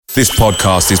This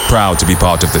podcast is proud to be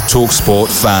part of the TalkSport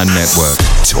Fan Network.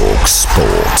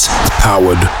 TalkSport.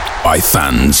 Powered by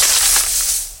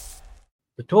fans.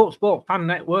 The TalkSport Fan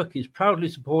Network is proudly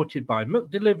supported by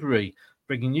McDelivery,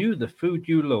 bringing you the food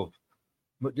you love.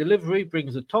 McDelivery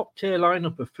brings a top-tier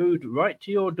lineup of food right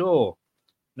to your door.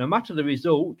 No matter the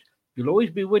result, you'll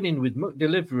always be winning with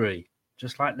McDelivery,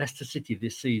 just like Leicester City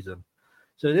this season.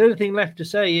 So the only thing left to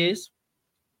say is,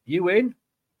 you win?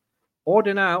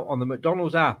 Order now on the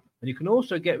McDonald's app, and you can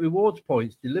also get rewards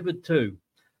points delivered too.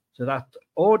 So that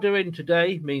ordering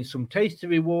today means some tasty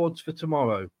rewards for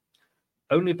tomorrow.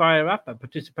 Only via app at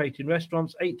participating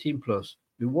restaurants, 18+.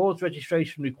 Rewards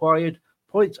registration required.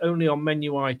 Points only on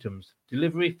menu items.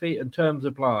 Delivery fee and terms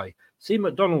apply. See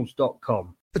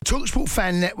mcdonalds.com. The TalkSport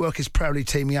Fan Network is proudly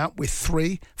teaming up with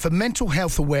 3 for Mental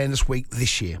Health Awareness Week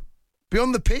this year.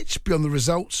 Beyond the pitch, beyond the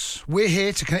results, we're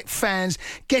here to connect fans,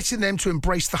 getting them to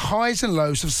embrace the highs and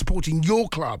lows of supporting your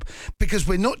club, because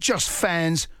we're not just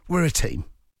fans, we're a team.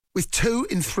 With 2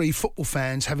 in 3 football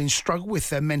fans having struggled with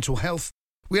their mental health,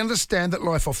 we understand that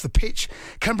life off the pitch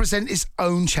can present its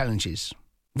own challenges.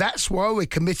 That's why we're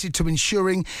committed to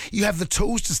ensuring you have the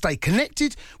tools to stay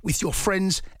connected with your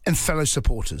friends and fellow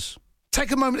supporters.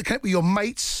 Take a moment to connect with your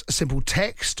mates. A simple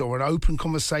text or an open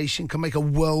conversation can make a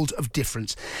world of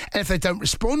difference. And if they don't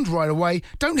respond right away,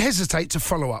 don't hesitate to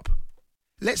follow up.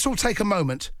 Let's all take a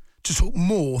moment to talk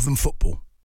more than football.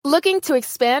 Looking to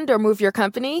expand or move your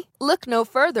company? Look no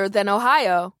further than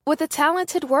Ohio. With a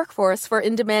talented workforce for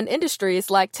in-demand industries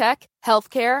like tech,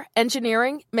 healthcare,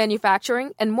 engineering,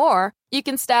 manufacturing, and more, you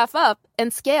can staff up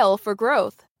and scale for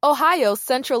growth. Ohio's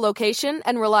central location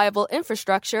and reliable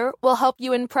infrastructure will help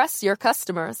you impress your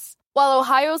customers, while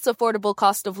Ohio's affordable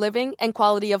cost of living and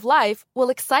quality of life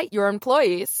will excite your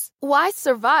employees. Why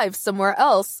survive somewhere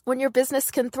else when your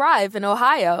business can thrive in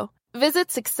Ohio? Visit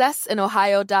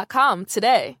successinohio.com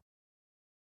today.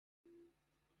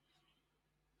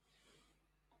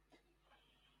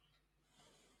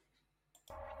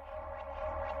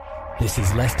 This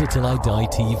is Leicester Till I Die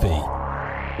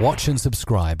TV. Watch and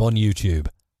subscribe on YouTube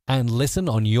and listen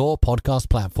on your podcast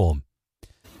platform.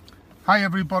 Hi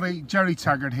everybody, Jerry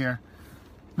Taggart here.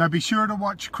 Now be sure to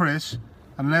watch Chris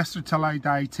and Leicester Till I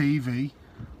Die TV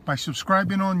by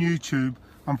subscribing on YouTube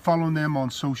and following them on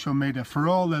social media for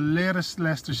all the latest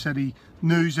Leicester City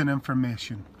news and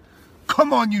information.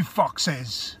 Come on you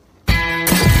foxes!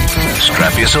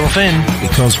 Strap yourself in,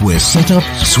 because we're set up,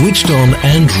 switched on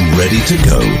and ready to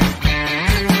go.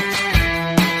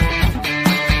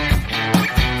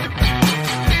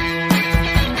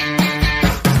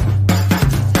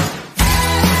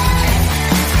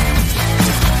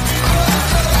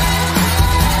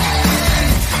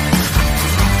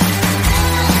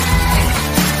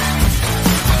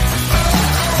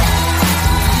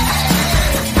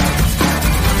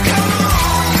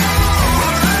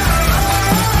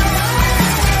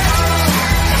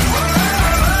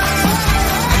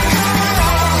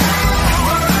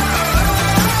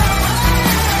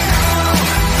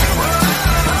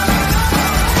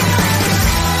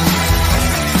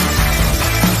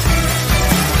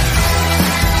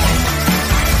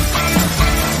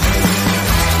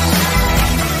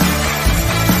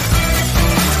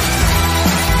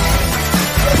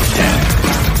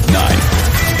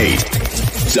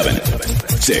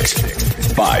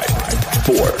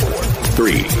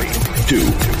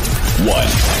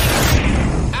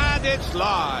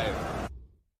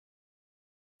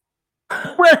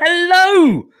 Well,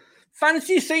 hello!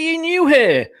 Fancy seeing you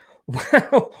here.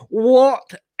 Well,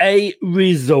 what a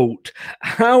result.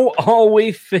 How are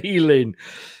we feeling?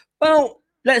 Well,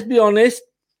 let's be honest.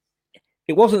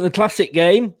 It wasn't the classic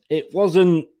game. It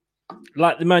wasn't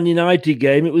like the Man United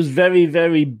game. It was very,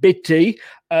 very bitty.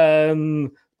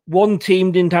 One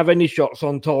team didn't have any shots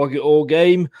on target all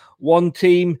game. One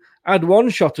team had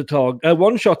one shot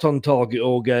on target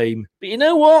all game. But you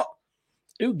know what?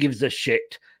 Who gives a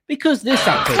shit? Because this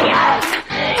happened. Yes!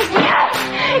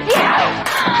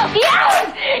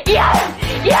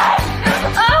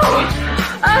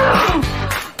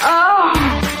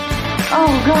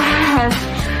 Oh, God.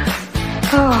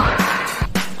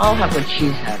 Oh, I'll have what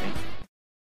she's having.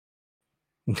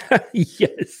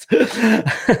 Yes.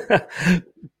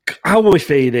 How are we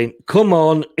feeling? Come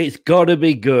on, it's got to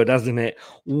be good, hasn't it?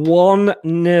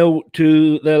 1-0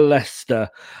 to the Leicester.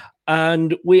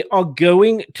 And we are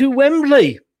going to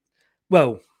Wembley.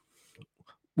 Well,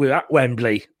 we're at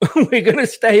Wembley. We're going to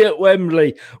stay at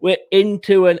Wembley. We're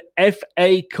into an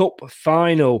FA Cup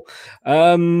final.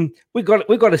 We've got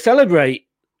to celebrate.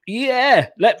 Yeah,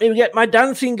 let me get my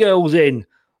dancing girls in.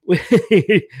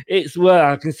 It's where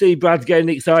I can see Brad's getting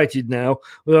excited now.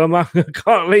 Well, I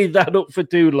can't leave that up for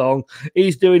too long.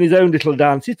 He's doing his own little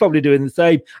dance. He's probably doing the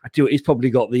same. I tell you what, he's probably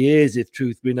got the ears, if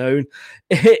truth be known.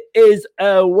 It is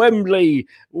Wembley.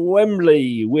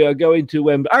 We are going to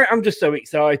Wembley. I'm just so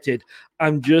excited.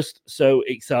 I'm just so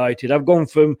excited. I've gone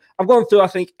through, I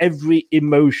think, every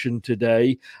emotion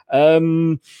today.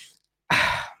 I've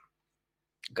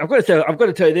got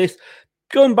to tell you this.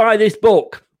 Go and buy this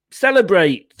book.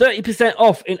 Celebrate 30%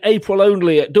 off in April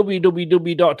only at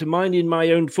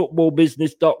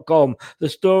www.mindingmyownfootballbusiness.com. The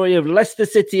story of Leicester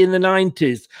City in the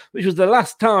 90s, which was the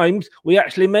last times we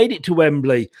actually made it to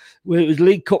Wembley. It was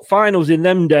League Cup finals in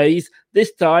them days.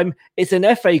 This time it's an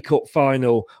FA Cup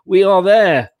final. We are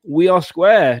there. We are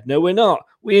square. No, we're not.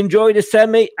 We enjoyed a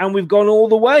semi and we've gone all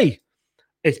the way.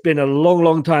 It's been a long,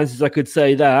 long time since I could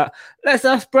say that. Let's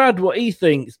ask Brad what he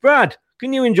thinks. Brad,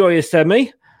 can you enjoy a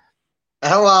semi?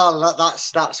 Oh, well,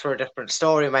 that's for a different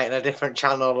story, mate, and a different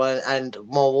channel and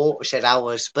more Watershed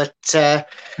hours. But right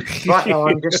now,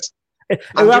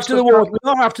 we're after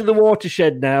the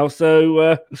Watershed now,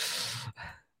 so.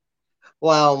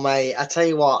 Well, mate, I tell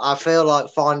you what, I feel like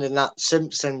finding that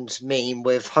Simpsons meme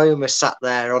with Homer sat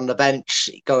there on the bench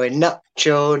going,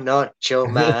 Nacho,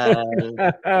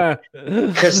 man.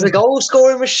 Because the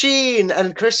goal-scoring machine,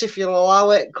 and Chris, if you'll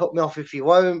allow it, cut me off if you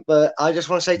won't, but I just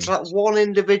want to say to that one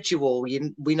individual,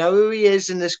 we know who he is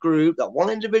in this group, that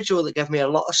one individual that gave me a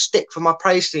lot of stick for my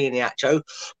praise to Nacho.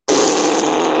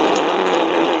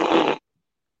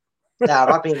 Now,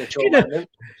 I've been a short moment.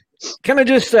 Can I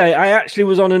just say, I actually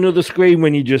was on another screen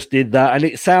when you just did that, and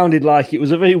it sounded like it was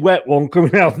a very wet one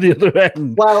coming out the other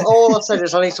end. Well, all I said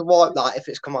is I need to wipe that if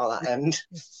it's come out that end.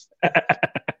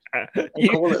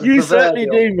 You certainly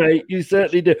do, mate. You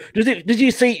certainly do. Does your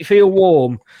seat feel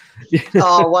warm?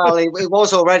 Oh, well, it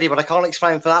was already, but I can't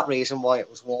explain for that reason why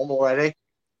it was warm already.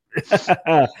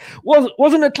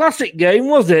 Wasn't a classic game,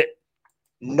 was it?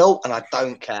 Nope, and I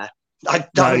don't care. I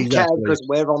don't care because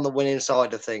we're on the winning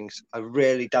side of things. I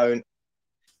really don't.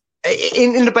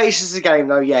 In the basis of the game,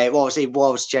 though, yeah, it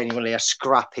was genuinely a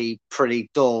scrappy, pretty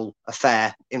dull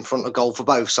affair in front of goal for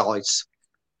both sides.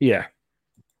 Yeah.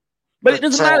 But it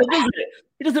doesn't matter, does it?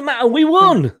 It doesn't matter. We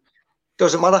won.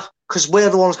 Doesn't matter because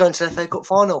we're the ones going to the FA Cup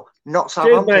final, not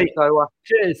Southampton.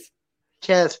 Cheers.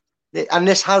 Cheers. And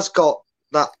this has got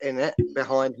that in it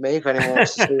behind me if anyone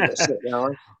wants to see it sit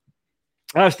behind.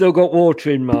 I've still got water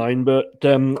in mine, but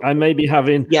I may be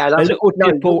having a little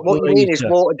what you mean is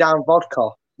watered down vodka.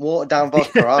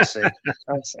 I see.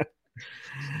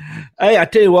 Hey, I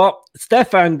tell you what,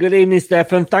 Stefan, good evening,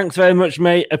 Stefan. Thanks very much,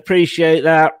 mate. Appreciate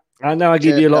that. I know I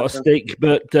give you a lot of stick,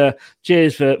 but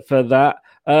cheers for that.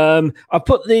 I've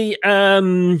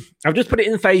just put it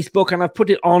in Facebook and I've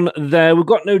put it on there. We've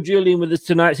got no Julian with us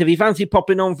tonight, so if you fancy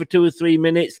popping on for 2 or 3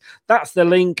 minutes, that's the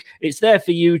link. It's there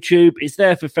for YouTube, it's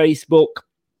there for Facebook,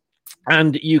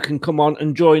 and you can come on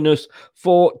and join us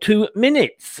for 2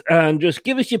 minutes and just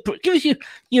give us your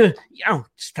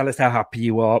just tell us how happy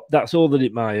you are. That's all that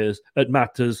it matters.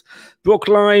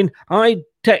 Brookline high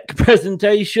tech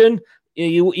presentation.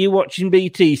 You watching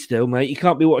BT still, mate? You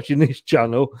can't be watching this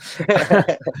channel.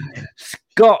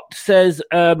 Scott says,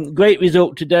 great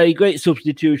result today. Great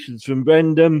substitutions from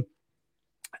Brendan.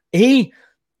 He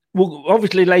will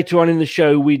obviously later on in the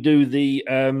show we do the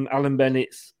Alan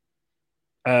Bennett's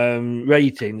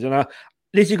ratings, and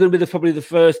this is going to be probably the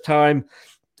first time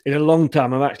in a long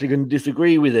time I'm actually going to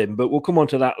disagree with him. But we'll come on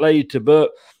to that later.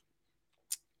 But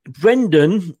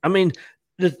Brendan, I mean.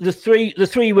 The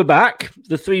three were back.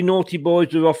 The 3 naughty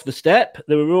boys were off the step.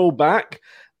 They were all back.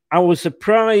 I was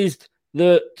surprised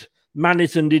that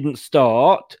Maddison didn't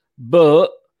start,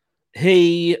 but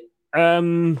he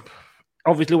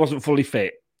obviously wasn't fully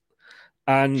fit.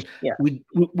 And we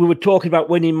were talking about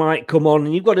when he might come on.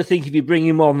 And you've got to think if you bring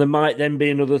him on, there might then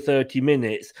be another 30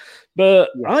 minutes. But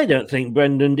I don't think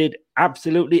Brendan did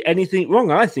absolutely anything wrong.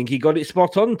 I think he got it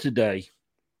spot on today.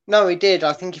 No, he did.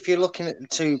 I think if you're looking at the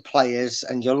 2 players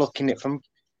and you're looking at it from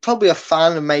probably a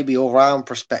fan and maybe all-round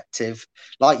perspective,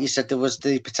 like you said, there was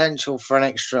the potential for an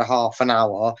extra half an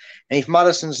hour. And if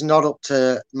Maddison's not up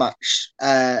to match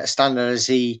standard as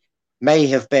he may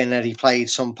have been had he played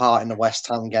some part in the West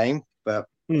Ham game, but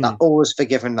that always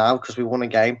forgiven now because we won a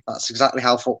game. That's exactly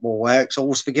how football works.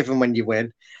 Always forgiven when you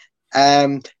win.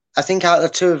 I think out of the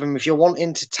 2 of them, if you're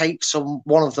wanting to take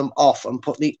one of them off and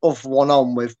put the other one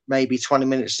on with maybe 20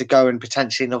 minutes to go and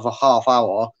potentially another half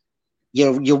hour,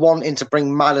 you're wanting to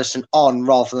bring Maddison on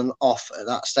rather than off at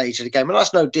that stage of the game. And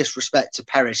that's no disrespect to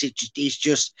Perez. It's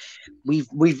just we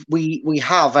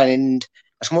have, and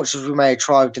as much as we may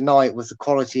try to deny it with the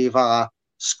quality of our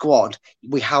squad,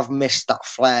 we have missed that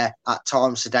flair at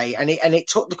times today. And it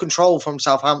took the control from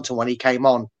Southampton when he came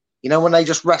on. You know, when they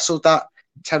just wrestled that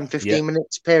 10, 15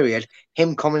 minutes period,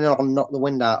 him coming on knocked the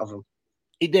wind out of them.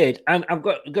 He did. And I've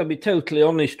got to be totally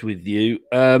honest with you.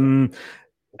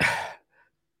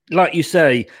 Like you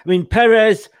say, I mean,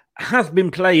 Perez has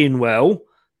been playing well.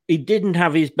 He didn't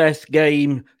have his best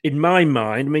game in my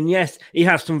mind. I mean, yes, he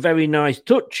has some very nice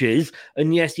touches,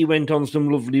 and yes, he went on some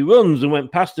lovely runs and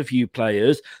went past a few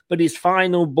players, but his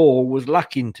final ball was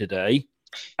lacking today.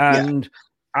 And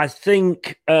I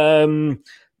think to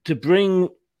bring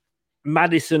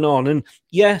Maddison on, and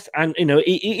yes, and you know,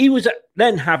 he was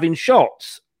then having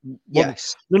shots.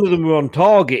 Yes. None of them were on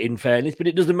target, in fairness, but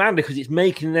it doesn't matter because it's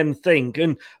making them think.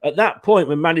 And at that point,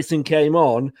 when Maddison came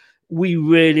on, we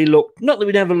really looked, not that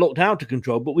we never looked out of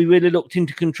control, but we really looked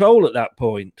into control at that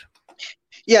point.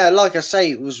 Yeah, like I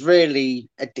say, it was really,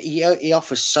 he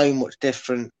offers so much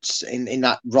difference in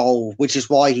that role, which is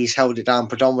why he's held it down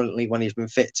predominantly when he's been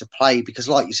fit to play. Because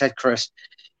like you said, Chris,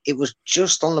 it was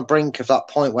just on the brink of that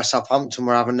point where Southampton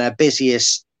were having their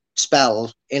busiest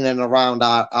spell in and around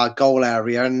our goal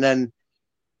area. And then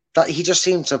that he just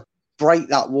seemed to break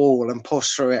that wall and push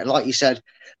through it. And like you said,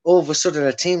 all of a sudden,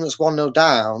 a team that's 1-0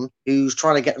 down, who's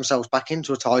trying to get themselves back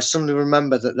into a tie, suddenly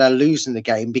remember that they're losing the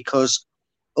game because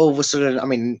all of a sudden, I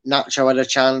mean, Nacho had a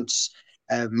chance,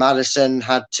 Maddison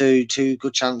had two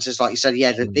good chances. Like you said,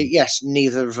 yes,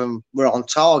 neither of them were on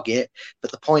target, but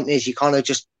the point is you kind of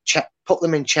just put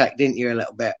them in check, didn't you, a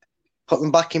little bit? Put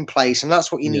them back in place, and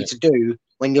that's what you need to do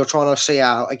when you're trying to see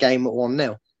out a game at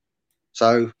 1-0.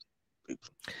 So,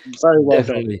 very well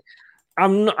done.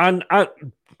 I'm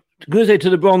going to say to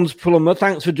the Bronze Plumber,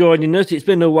 thanks for joining us. It's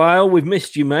been a while. We've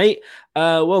missed you, mate.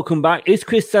 Welcome back. Is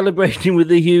Chris celebrating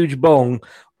with a huge bong?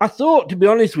 I thought, to be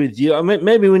honest with you, I mean,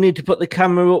 maybe we need to put the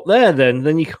camera up there then.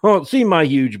 Then you can't see my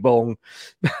huge bong.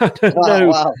 I don't know.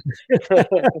 Wow.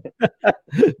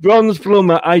 Bronze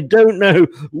Plumber, I don't know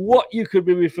what you could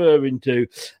be referring to.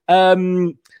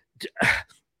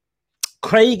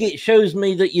 Craig, it shows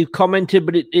me that you've commented,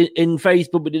 but in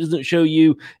Facebook, but it doesn't show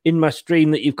you in my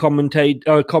stream that you've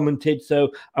commented.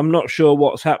 So I'm not sure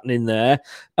what's happening there.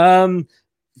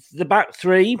 The back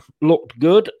three looked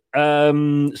good.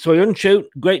 Soyuncu,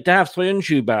 great to have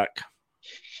Soyuncu back.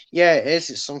 Yeah, it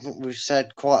is. It's something we've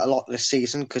said quite a lot this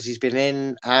season because he's been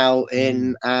in, out,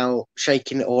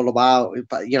 shaking it all about.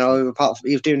 But you know, apart from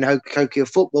he's doing Hoki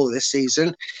football this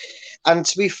season. And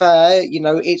to be fair, you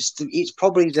know, it's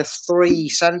probably the three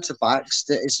centre backs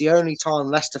that is the only time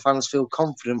Leicester fans feel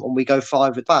confident when we go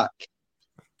 5 at back.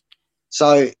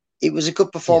 So it was a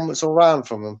good performance all round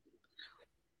from them.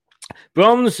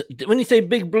 Bronze, when you say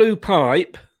big blue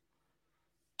pipe,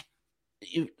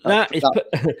 it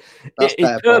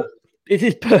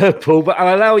is purple, but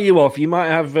I'll allow you off. You might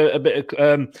have a bit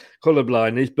of colour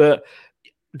blindness, but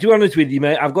to be honest with you,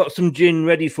 mate, I've got some gin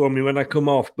ready for me when I come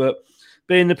off, but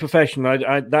being the professional,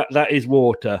 that is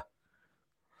water.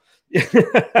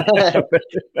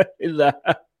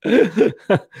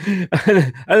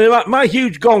 and my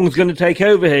huge gong's going to take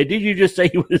over here. Did you just say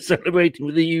you were celebrating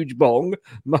with a huge bong,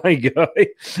 my guy?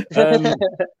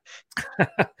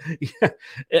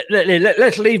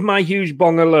 Let's leave my huge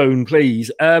bong alone,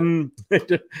 please.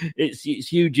 It's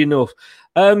huge enough.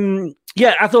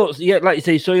 I thought, like you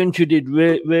say, Soyuncu did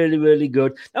really, really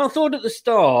good. Now, I thought at the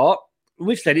start,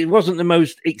 we've said it wasn't the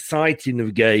most exciting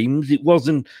of games. It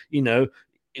wasn't, you know,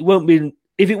 it won't be.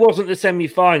 If it wasn't the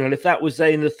semi-final, if that was,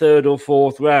 say, in the third or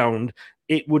fourth round,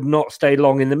 it would not stay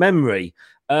long in the memory.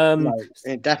 No,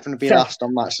 it'd definitely be last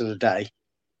on match of the day.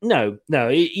 No.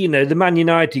 You know, the Man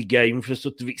United game for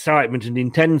sort of excitement and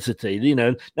intensity, you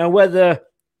know. Now, whether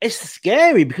it's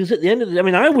scary because at the end of the day, I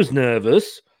mean, I was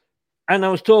nervous. And I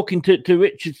was talking to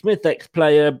Richard Smith,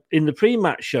 ex-player, in the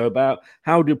pre-match show about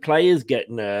how do players get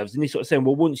nerves. And he's sort of saying,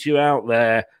 well, once you're out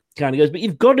there, kind of goes, but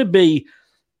you've got to be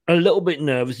a little bit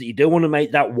nervous that you don't want to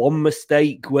make that one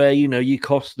mistake where, you know, you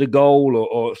cost the goal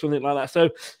or something like that. So,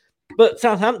 but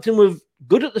Southampton were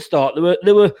good at the start.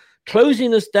 They were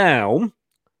closing us down.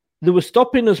 They were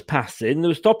stopping us passing. They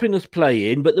were stopping us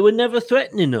playing, but they were never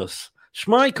threatening us.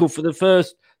 Schmeichel, for the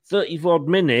first 30-odd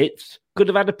minutes, could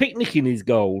have had a picnic in his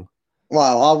goal.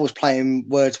 Well, I was playing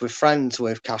Words with Friends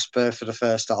with Casper for the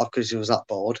first half because he was that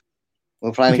bored. We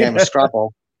were playing a game of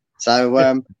Scrabble.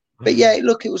 So, but yeah,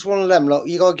 look, it was one of them. Look,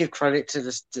 you got to give credit to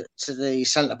the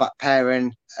centre-back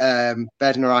pairing,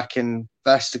 Bednarek and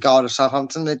Vestergaard of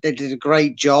Southampton. They did a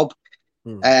great job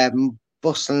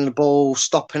busting the ball,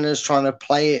 stopping us, trying to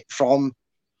play it from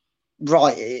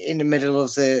right in the middle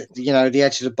of the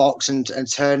edge of the box and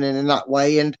turning in that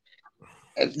way. And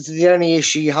the only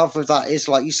issue you have with that is,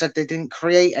 like you said, they didn't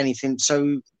create anything.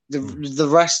 So the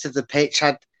rest of the pitch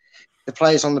the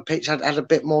players on the pitch had a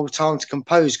bit more time to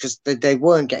compose because they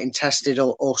weren't getting tested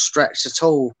or stretched at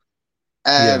all.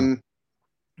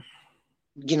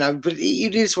 You know, but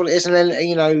it is what it is. And then,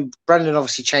 you know, Brendan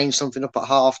obviously changed something up at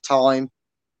half time.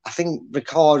 I think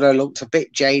Ricardo looked a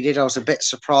bit jaded. I was a bit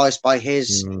surprised by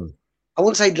his, I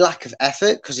wouldn't say lack of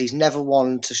effort, because he's never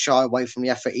one to shy away from the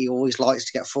effort. He always likes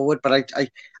to get forward. But I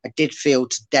did feel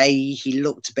today he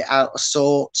looked a bit out of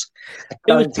sorts.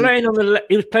 He was playing on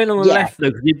the left, though,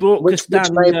 because he brought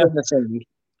Castagna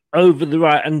over the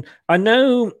right. And I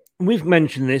know we've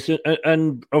mentioned this,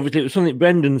 and obviously it was something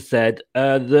Brendan said,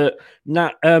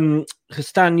 that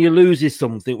Castagna loses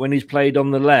something when he's played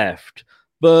on the left.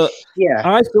 But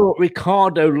I thought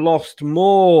Ricardo lost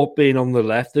more being on the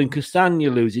left than Castagna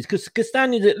loses, because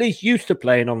Castagna's at least used to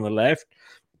playing on the left.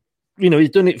 You know, he's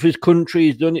done it for his country,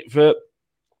 he's done it for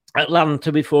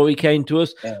Atlanta before he came to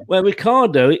us. Where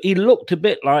Ricardo, he looked a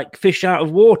bit like fish out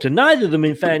of water. Neither of them,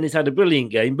 in fairness, had a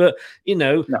brilliant game, but, you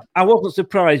know, I wasn't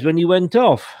surprised when he went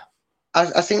off.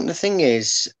 I think the thing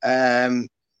is,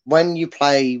 when you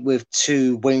play with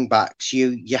two wing backs,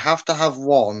 you have to have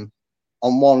one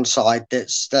on one side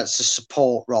that's a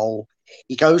support role.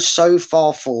 He goes so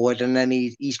far forward, and then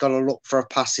he's got to look for a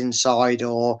pass inside,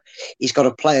 or he's got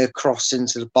to play a cross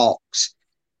into the box.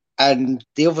 And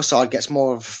the other side gets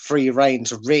more of a free rein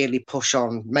to really push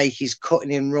on, make his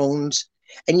cutting in runs.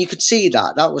 And you could see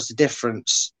that. That was the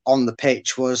difference on the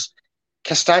pitch, was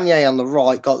Castagna on the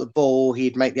right got the ball,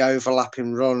 he'd make the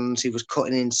overlapping runs, he was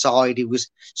cutting inside, he was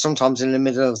sometimes in the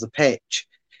middle of the pitch.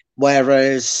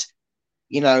 Whereas,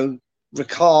 you know,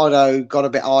 Ricardo got a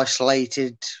bit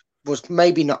isolated, was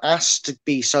maybe not asked to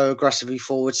be so aggressively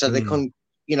forward, so they couldn't,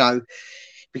 you know,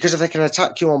 because if they can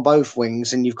attack you on both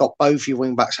wings and you've got both your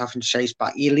wing backs having to chase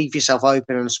back, you leave yourself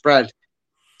open and spread.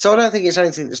 So I don't think it's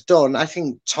anything that's done. I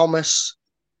think Thomas,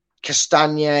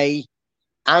 Castagna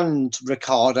and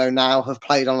Ricardo now have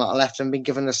played on that left and been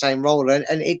given the same role, and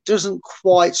it doesn't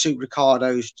quite suit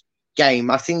Ricardo's game.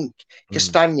 I think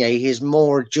Castagna is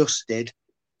more adjusted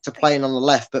to playing on the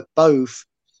left, but both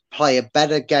play a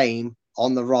better game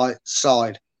on the right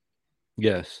side.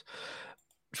 Yes.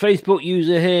 Facebook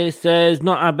user here says,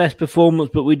 not our best performance,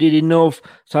 but we did enough.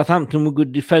 Southampton were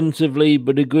good defensively,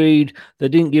 but agreed they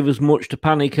didn't give us much to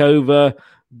panic over.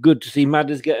 Good to see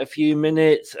Madders get a few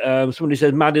minutes. Somebody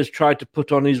says Madders tried to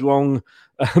put on his wrong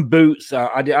boots.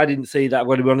 I didn't see that, I'm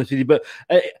going to be honest with you. But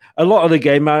a lot of the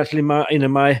game, actually,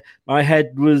 my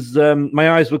head was,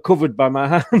 my eyes were covered by my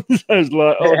hands. I was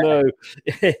like, oh no.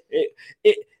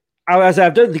 I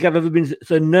don't think I've ever been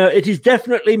so nervous. It is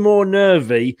definitely more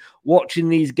nervy watching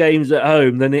these games at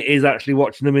home than it is actually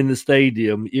watching them in the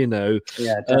stadium, you know.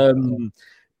 Yeah, definitely.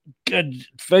 Good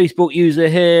Facebook user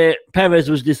here. Perez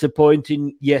was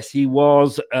disappointing. Yes, he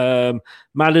was.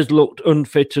 Madders looked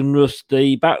unfit and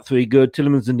rusty. Back three good.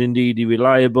 Tielemans and Ndidi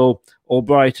reliable.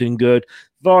 Albrighton good.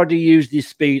 Vardy used his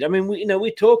speed. I mean,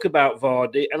 we talk about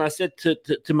Vardy, and I said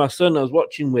to my son I was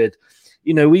watching with,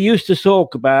 you know, we used to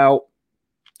talk about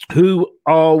who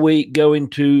are we going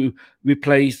to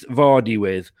replace Vardy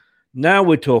with. Now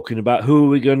we're talking about who are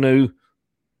we going to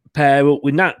pair up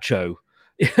with Nacho.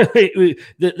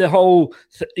 the whole,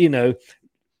 you know,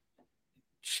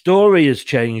 story has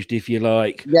changed, if you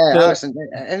like. Yeah, but,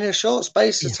 in a short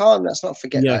space of time, let's not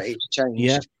forget that it's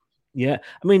changed. Yeah.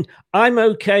 I mean, I'm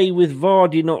okay with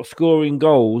Vardy not scoring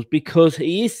goals because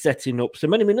he is setting up so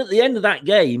many. I mean, at the end of that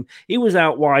game, he was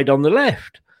out wide on the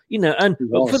left, you know, and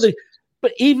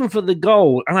but even for the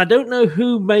goal, and I don't know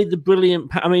who made the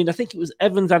brilliant. I mean, I think it was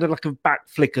Evans had like a back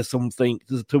flick or something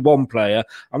to one player.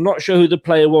 I'm not sure who the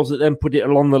player was that then put it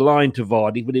along the line to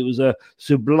Vardy, but it was a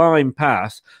sublime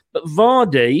pass. But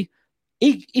Vardy,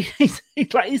 he's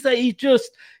like you say, he just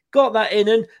got that in,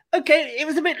 and okay, it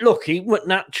was a bit lucky with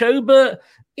Nacho, but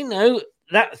you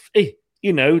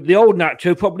know the old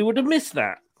Nacho probably would have missed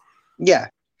that. Yeah,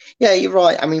 you're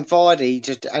right. I mean, Vardy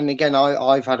just, and again,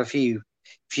 I've had a few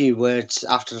words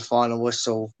after the final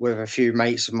whistle with a few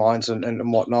mates of mine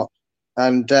and whatnot.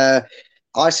 And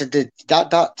I said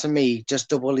that to me just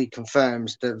doubly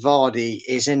confirms that Vardy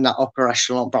is in that upper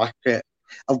echelon bracket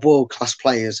of world-class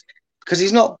players, because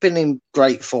he's not been in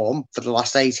great form for the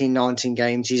last 18, 19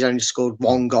 games. He's only scored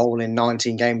one goal in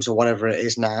 19 games or whatever it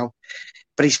is now.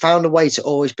 But he's found a way to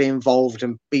always be involved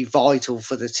and be vital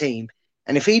for the team.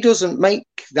 And if he doesn't make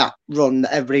that run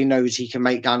that everybody knows he can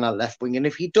make down that left wing, and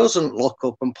if he doesn't look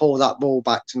up and pull that ball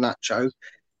back to Nacho,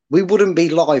 we wouldn't be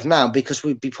live now, because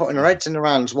we'd be putting our heads in the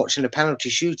rounds watching a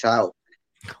penalty shootout.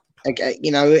 Like,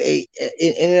 you know,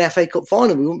 in an FA Cup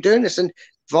final, we wouldn't be doing this. And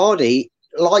Vardy,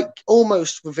 like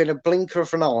almost within a blinker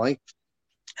of an eye,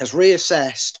 has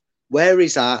reassessed where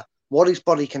he's at, what his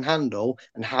body can handle,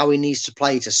 and how he needs to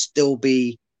play to still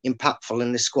be impactful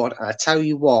in this squad. And I tell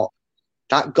you what,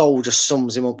 that goal just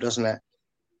sums him up, doesn't it?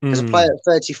 As a player at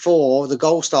 34, the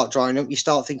goals start drying up. You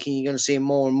start thinking you're going to see him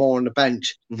more and more on the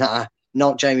bench. Nah,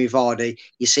 not Jamie Vardy.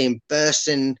 You see him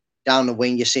bursting down the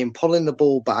wing. You see him pulling the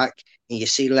ball back, and you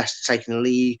see Leicester taking the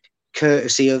lead,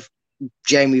 courtesy of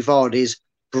Jamie Vardy's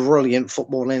brilliant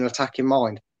footballing attacking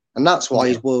mind. And that's why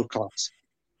he's world class.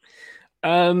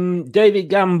 David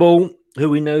Gamble, who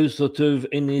we know sort of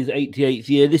in his 88th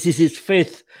year, this is his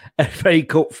 5th FA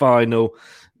Cup final.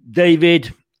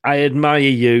 David, I admire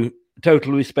you.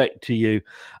 Total respect to you.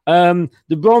 The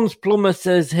Bronze Plumber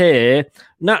says here,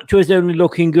 Nacho is only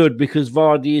looking good because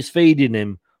Vardy is feeding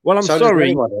him. Well, I'm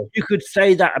sorry, you could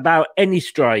say that about any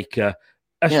striker.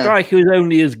 A striker is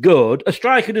only as good. A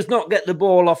striker does not get the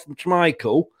ball off from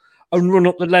Schmeichel and run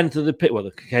up the length of the pitch. Well,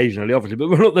 occasionally, obviously, but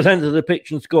run up the length of the pitch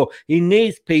and score. He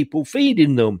needs people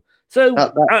feeding them. So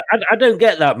I don't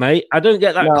get that, mate. I don't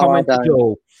get that comment at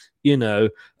all. You know,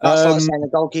 that's like saying a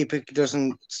goalkeeper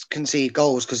doesn't concede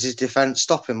goals because his defence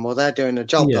stop him. Well, they're doing a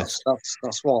job. Yes.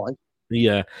 That's why.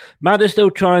 Yeah, Madder's still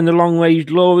trying the long range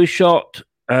glory shot.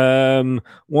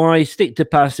 Why stick to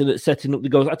passing at setting up the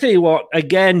goals? I tell you what,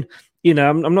 again, you know,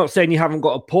 I'm not saying you haven't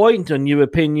got a point on your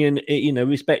opinion. You know,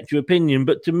 respect your opinion,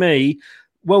 but to me,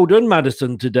 well done,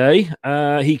 Maddison today.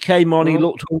 He came on. He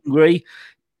looked hungry.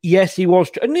 Yes, he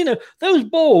was. And, you know, those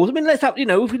balls, I mean, let's have, you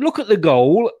know, if we look at the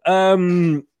goal,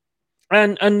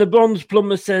 and the Bronze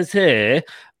Plumber says here,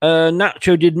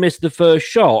 Nacho did miss the first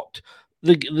shot.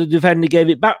 The defender gave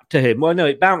it back to him. Well, no,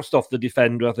 it bounced off the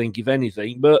defender, I think, if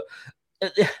anything. But,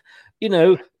 you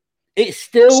know, it's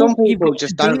still... Some people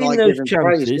just don't like giving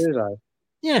praise, do they?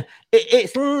 Yeah,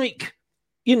 it's like,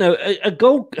 you know, a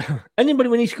goal... Anybody,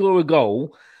 when you score a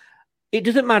goal, it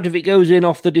doesn't matter if it goes in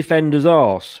off the defender's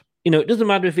arse. You know, it doesn't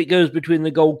matter if it goes between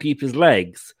the goalkeeper's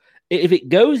legs. If it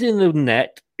goes in the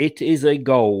net, it is a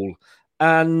goal.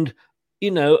 And,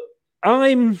 you know,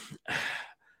 I'm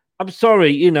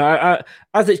sorry, you know,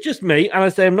 as it's just me, and I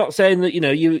say I'm not saying that, you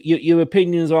know, your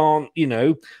opinions aren't, you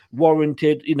know,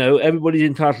 warranted. You know, everybody's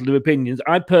entitled to opinions.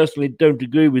 I personally don't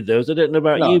agree with those. I don't know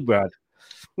about you, Brad.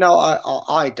 No,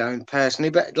 I don't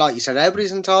personally, but like you said,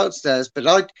 everybody's entitled to theirs. But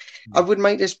I would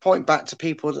make this point back to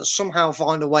people that somehow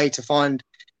find a way to find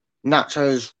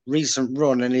Nacho's recent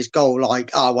run and his goal like,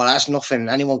 oh, well, that's nothing.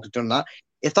 Anyone could have done that.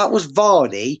 If that was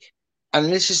Vardy,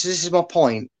 and this is my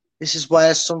point, this is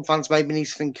where some fans maybe need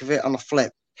to think of it on a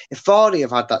flip. If Vardy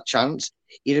have had that chance,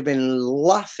 you'd have been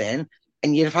laughing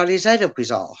and you'd have had his head up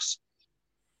his arse,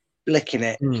 licking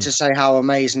it to say how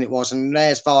amazing it was. And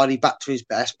there's Vardy back to his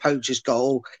best, poached his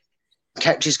goal,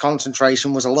 kept his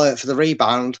concentration, was alert for the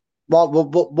rebound.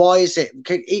 Why is it?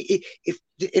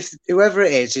 If whoever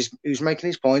it is who's making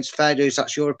his points, fair dues,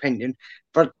 that's your opinion.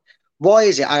 But why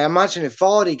is it? I imagine if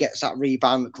Vardy gets that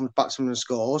rebound that comes back to him and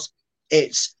scores,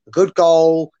 it's a good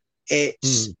goal.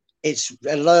 It's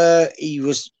alert. He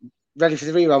was ready for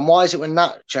the rebound. Why is it when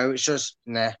Nacho, it's just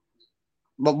nah?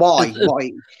 But why?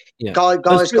 Why? Yeah.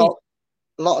 Guy's got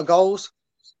a lot of goals.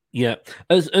 Yeah,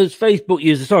 as Facebook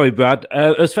users, sorry, Brad,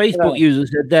 as Facebook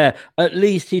users said there, at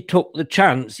least he took the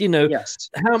chance. You know,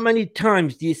 How many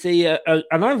times do you see? And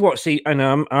I've watched. And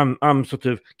I'm sort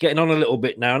of getting on a little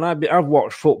bit now, and I've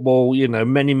watched football. You know,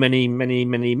 many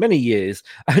years,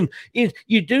 and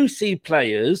you do see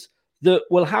players that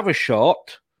will have a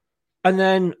shot. And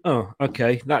then, oh,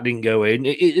 okay, that didn't go in.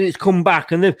 It's come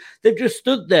back, and they've just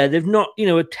stood there. They've not, you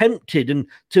know, attempted and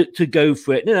to go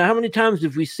for it. You know, how many times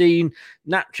have we seen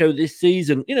Nacho this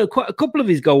season? You know, quite a couple of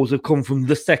his goals have come from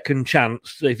the second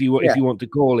chance, if you want to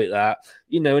call it that.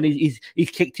 You know, and he's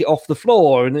kicked it off the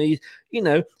floor, and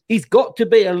he's got to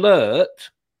be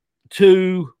alert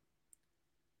to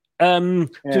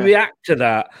react to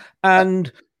that.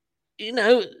 And you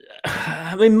know,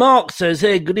 I mean, Mark says,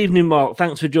 hey, good evening, Mark.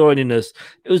 Thanks for joining us.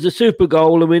 It was a super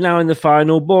goal, and we're now in the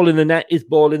final. Ball in the net is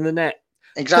ball in the net.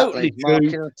 Exactly.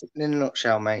 Totally Mark, in a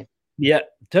nutshell, mate. Yeah,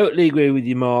 totally agree with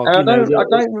you, Mark. I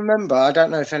don't remember. I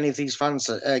don't know if any of these fans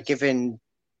are giving,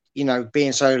 you know,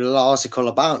 being so larsical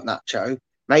about Nacho.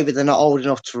 Maybe they're not old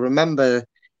enough to remember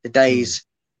the days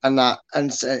and that.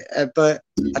 And but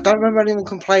I don't remember anyone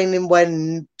complaining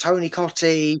when Tony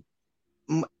Cottee,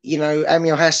 you know,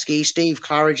 Emil Heskey, Steve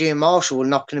Claridge and Marshall were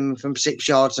knocking him from 6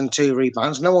 yards and 2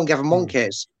 rebounds. No one gave him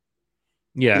monkeys.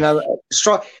 Yeah. You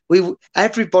know,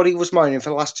 everybody was moaning for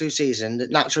the last 2 seasons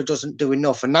that Nacho doesn't do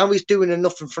enough. And now he's doing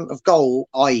enough in front of goal,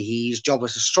 i.e. his job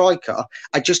as a striker.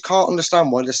 I just can't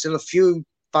understand why there's still a few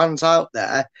fans out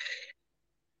there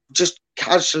just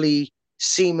casually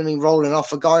seemingly rolling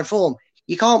off a guy in form.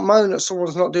 You can't moan that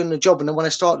someone's not doing the job, and then when they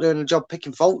start doing the job,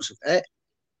 picking faults with it.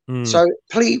 So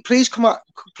please come up.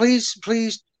 Please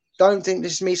don't think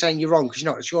this is me saying you're wrong, because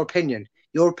you're not. It's your opinion.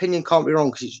 Your opinion can't be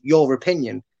wrong because it's your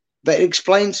opinion. But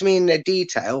explain to me in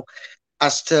detail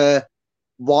as to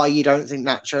why you don't think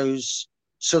Nacho's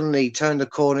suddenly turned the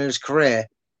corner in his career.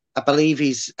 I believe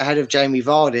he's ahead of Jamie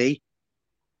Vardy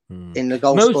in the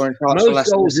goal scoring charts for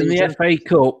Leicester goals in the FA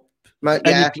Cup.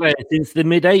 Yeah, player since the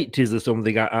mid-80s or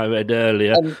something. I read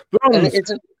earlier. And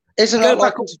isn't that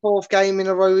like his fourth game in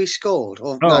a row he scored?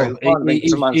 Or no,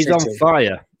 he's on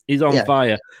fire. He's on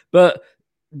fire. But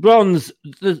Bronze,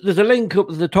 there's a link up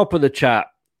at the top of the chat.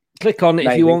 Click on it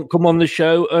if you want. Come on the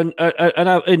show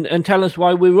and tell us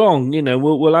why we're wrong. You know,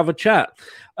 we'll have a chat.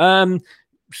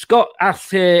 Scott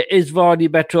asks here: is Vardy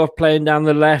better off playing down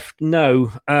the left?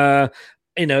 No.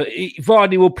 You know,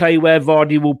 Vardy will play where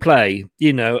Vardy will play.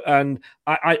 You know, and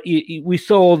we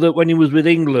saw that when he was with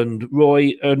England,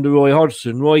 Roy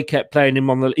Hodgson, Roy kept playing him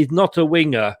on the. He's not a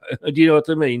winger. Do you know what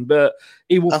I mean? But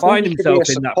he will find himself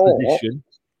in that position.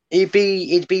 He'd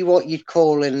be what you'd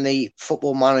call in the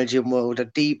football managing world a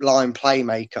deep line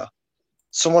playmaker,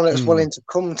 someone that's willing to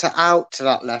come out to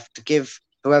that left to give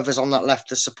whoever's on that left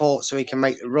the support so he can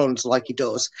make the runs like he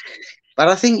does. But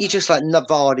I think you just let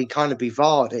Vardy kind of be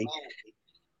Vardy,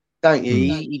 don't you?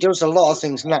 He does a lot of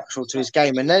things natural to his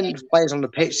game, and then players on the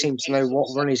pitch seem to know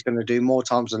what run he's going to do more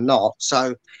times than not.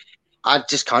 So I'd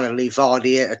just kind of leave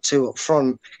Vardy at a 2 up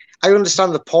front. I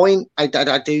understand the point. I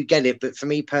do get it. But for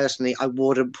me personally, I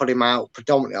wouldn't put him out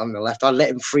predominantly on the left. I'd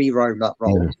let him free roam that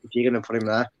role if you're going to put him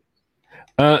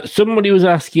there. Somebody was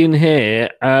asking here,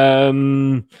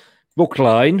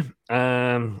 Bookline.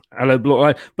 Hello,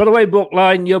 Bookline. By the way,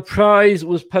 Bookline, your prize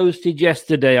was posted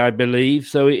yesterday, I believe.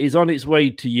 So it is on its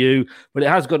way to you. But it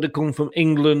has got to come from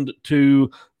England to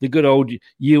the good old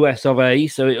US of A.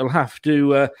 So it'll have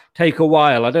to take a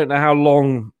while. I don't know how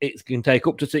long it can take,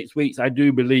 up to 6 weeks, I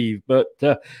do believe. But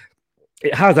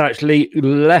it has actually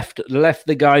left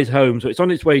the guy's home. So it's on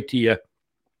its way to you.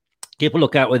 Keep a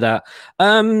look out with that.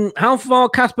 How far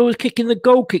Casper was kicking the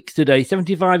goal kicks today?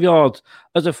 75 yards.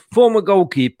 As a former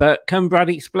goalkeeper, can Brad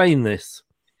explain this?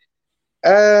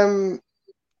 There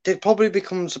probably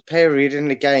becomes a period in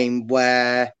the game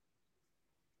where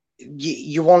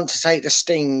you want to take the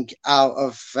sting out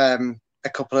of a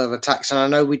couple of attacks. And I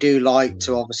know we do like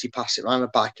to obviously pass it around the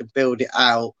back and build it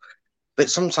out. But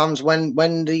sometimes when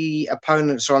the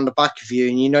opponents are on the back of you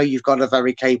and you know you've got a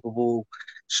very capable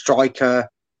striker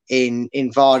in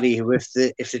Vardy, who if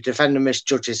the defender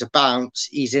misjudges a bounce,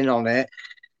 he's in on it.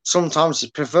 Sometimes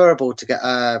it's preferable to get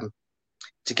a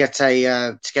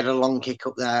long kick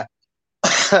up there.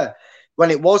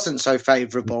 When it wasn't so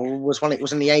favourable was when it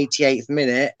was in the 88th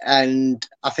minute, and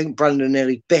I think Brendan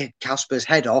nearly bit Casper's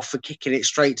head off for kicking it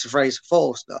straight to Fraser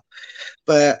Forster.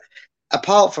 But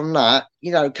apart from that,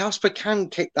 you know, Casper can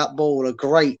kick that ball a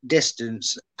great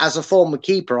distance. As a former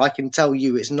keeper, I can tell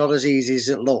you it's not as easy as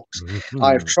it looks.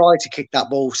 I've tried to kick that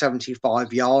ball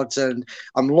 75 yards, and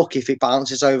I'm lucky if it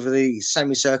bounces over the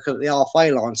semicircle at the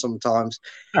halfway line sometimes.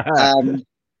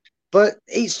 But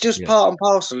it's just part and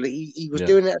parcel. He was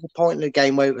doing it at the point in the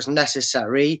game where it was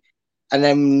necessary. And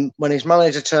then when his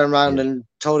manager turned around and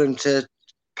told him to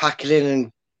pack it in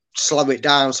and slow it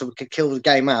down so we could kill the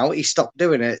game out, he stopped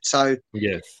doing it. So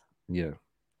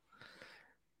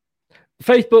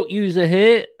Facebook user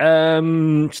here,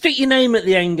 stick your name at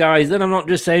the end, guys. Then I'm not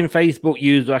just saying Facebook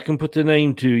user, I can put a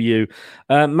name to you.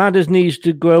 Madders needs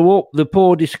to grow up. The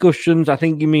poor discussions, I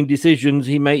think you mean decisions,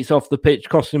 he makes off the pitch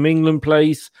cost him England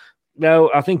place.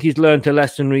 No, I think he's learned a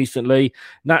lesson recently.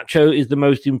 Nacho is the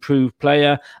most improved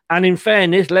player. And in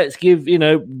fairness, let's give,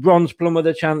 Bronze Plumber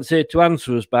the chance here to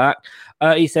answer us back.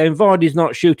 He's saying Vardy's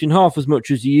not shooting half as much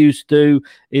as he used to.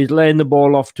 He's laying the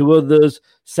ball off to others,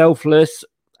 selfless.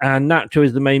 And Nacho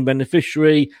is the main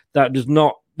beneficiary. That does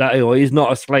not, is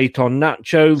not a slate on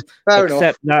Nacho.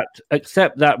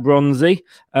 Accept that, Bronzy.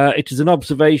 It is an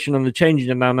observation on the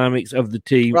changing dynamics of the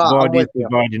team. Right, Vardy is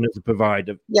providing as a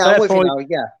provider. Yeah, fair point.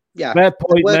 Yeah. Fair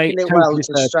point, mate. Totally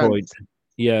fair point.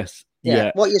 Yes.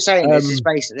 Yeah. What you're saying is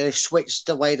basically they've switched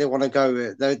the way they want to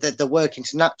go. They're working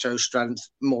to Nacho's strength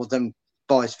more than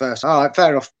vice versa. All right,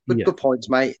 fair enough. Good points,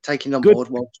 mate. Taking on board.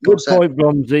 Good point,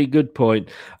 Bronzy. Good point.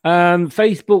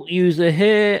 Facebook user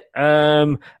here.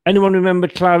 Anyone remember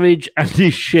Claridge and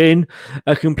his shin?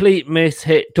 A complete miss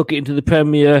hit, took it into the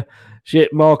Premier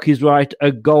Shit, Mark is right.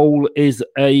 A goal is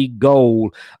a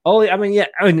goal. Oh, I mean, yeah.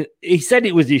 I mean, he said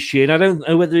it was his shin. I don't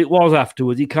know whether it was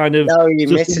afterwards. He kind of he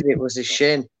admitted it was his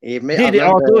shin. He admitted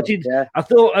it. I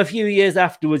thought a few years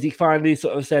afterwards he finally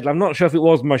sort of said, "I'm not sure if it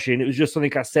was my shin. It was just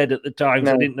something I said at the time.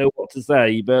 So I didn't know what to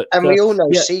say." But we all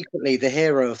know secretly the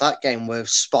hero of that game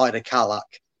was Spider Calac.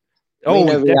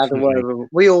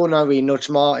 We all know he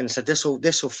nudged Martin and said, "This will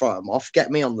throw him off.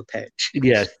 Get me on the pitch."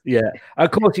 Yeah.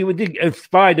 Of course,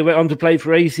 Spider went on to play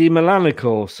for AC Milan, of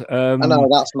course. I know,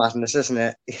 that's madness, isn't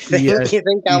it? You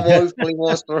think how woeful he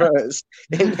was for us?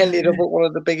 He ended up one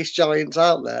of the biggest giants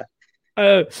out there.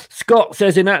 Scott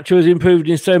says Iheanacho has improved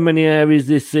in so many areas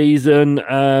this season.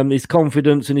 His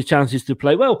confidence and his chances to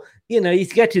play. Well,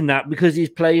 he's getting that because he's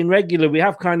playing regular. We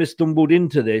have kind of stumbled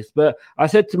into this, but I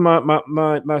said to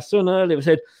my son earlier, I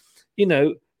said,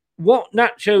 what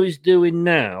Nacho is doing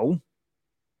now,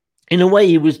 in a way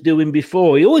he was doing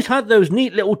before. He always had those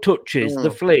neat little touches,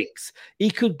 the flicks. He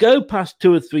could go past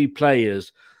 2 or 3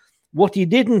 players. What he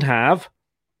didn't have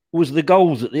was the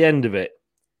goals at the end of it.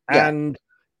 Yeah. And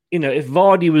if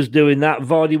Vardy was doing that,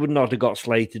 Vardy would not have got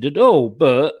slated at all.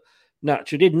 But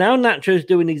Nacho did. Now Nacho's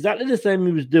doing exactly the same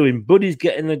he was doing, but he's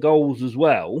getting the goals as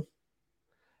well.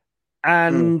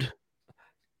 And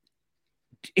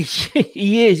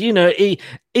he is,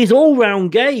 his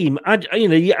all-round game. I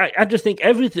just think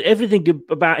everything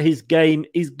about his game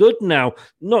is good now.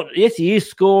 Yes, he is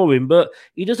scoring, but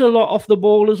he does a lot off the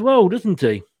ball as well, doesn't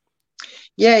he?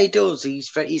 Yeah, he does. He's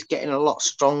getting a lot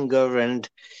stronger, and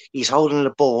he's holding the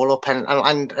ball up, and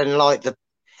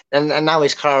now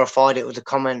he's clarified it with the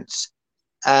comments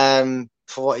for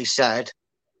what he said.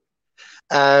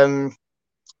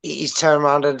 He's turned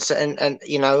around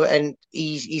and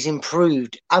he's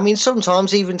improved. I mean,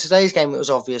 sometimes even today's game, it was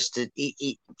obvious that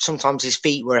sometimes his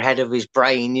feet were ahead of his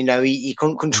brain. He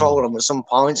couldn't control them at some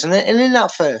points, and in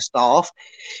that first half,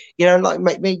 you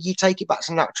take it back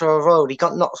to Nacho Road, he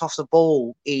got knocked off the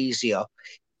ball easier,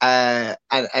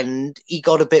 and he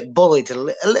got a bit bullied a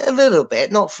little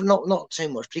bit, not too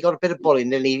much, but he got a bit of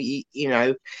bullying, and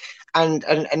And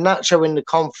Nacho in the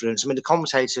confidence. I mean, the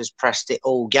commentators pressed it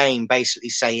all game, basically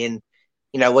saying,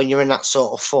 when you're in that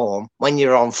sort of form, when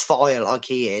you're on fire like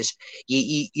he is,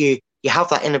 you have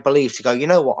that inner belief to go, you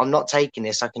know what, I'm not taking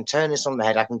this. I can turn this on the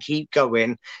head. I can keep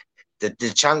going.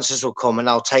 The chances will come, and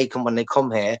I'll take them when they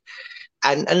come here.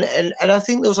 And I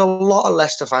think there was a lot of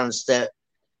Leicester fans that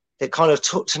kind of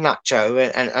took to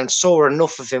Nacho and saw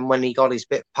enough of him when he got his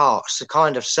bit parts to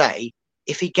kind of say,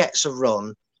 if he gets a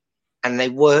run, and they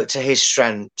work to his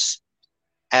strengths,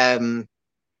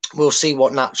 we'll see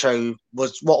what Nacho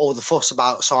was, what all the fuss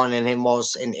about signing him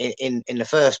was in the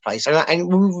first place. And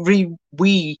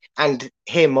we and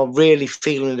him are really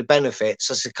feeling the benefits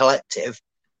as a collective,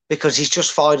 because he's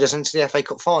just fired us into the FA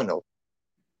Cup final.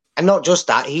 And not just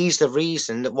that, he's the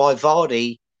reason that why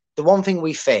Vardy, the one thing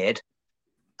we feared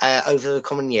over the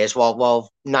coming years,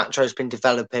 while Nacho's been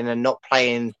developing and not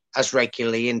playing as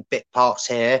regularly in bit parts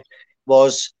here,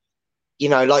 was,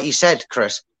 like you said,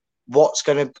 Chris, what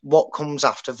comes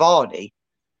after Vardy?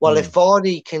 Well, if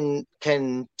Vardy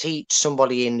can teach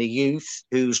somebody in the youth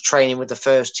who's training with the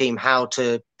first team how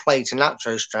to play to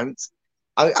Nacho's strength,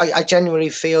 I genuinely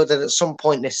feel that at some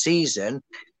point this season,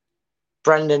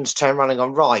 Brendan's turned around and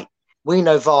gone, right, we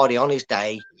know Vardy on his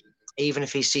day, even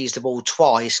if he sees the ball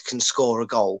twice, can score a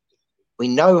goal. We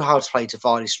know how to play to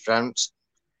Vardy's strengths.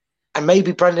 And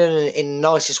maybe Brendan, in the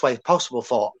nicest way possible,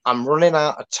 thought, I'm running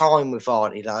out of time with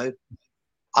Vardy, though.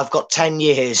 I've got 10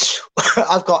 years.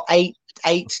 I've got 8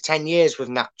 to 10 years with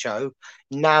Nacho.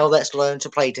 Now let's learn to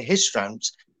play to his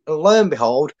strengths. And lo and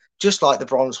behold, just like the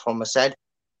Bronze Bomber said,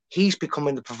 he's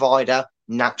becoming the provider.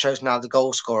 Nacho's now the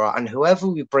goal scorer. And whoever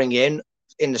we bring in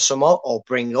the summer or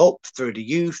bring up through the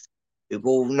youth, who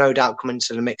will no doubt come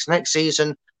into the mix next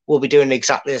season, will be doing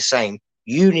exactly the same.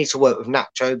 You need to work with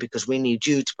Nacho because we need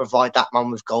you to provide that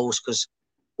man with goals, because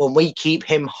when we keep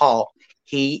him hot,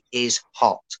 he is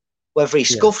hot. Whether he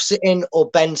scuffs it in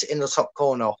or bends it in the top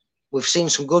corner, we've seen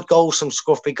some good goals, some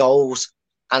scruffy goals,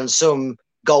 and some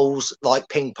goals like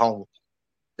ping pong.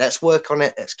 Let's work on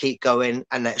it. Let's keep going,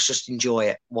 and let's just enjoy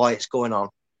it while it's going on.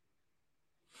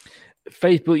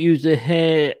 Facebook user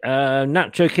here,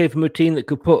 Nacho came from a team that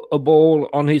could put a ball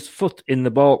on his foot in the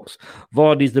box.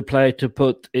 Vardy's the player to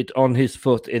put it on his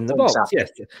foot in the box. Yes,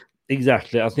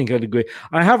 exactly. I think I'd agree.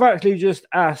 I have actually just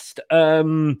asked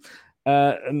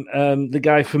the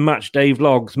guy from Match Day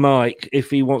Vlogs, Mike, if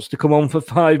he wants to come on for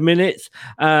 5 minutes.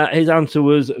 His answer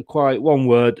was quite one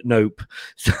word, nope.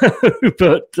 So,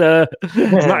 but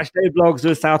Match Day Vlogs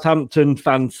are a Southampton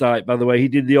fan site, by the way. He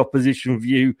did the opposition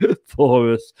view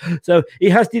for us. So he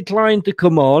has declined to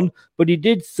come on, but he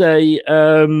did say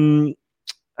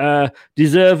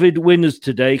deserved winners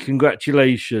today.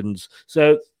 Congratulations.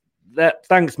 So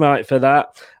thanks, Mike, for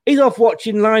that. He's off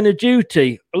watching Line of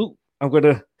Duty. Oh, I'm going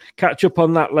to catch up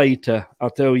on that later,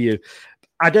 I'll tell you.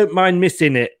 I don't mind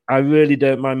missing it. I really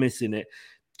don't mind missing it.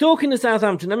 Talking to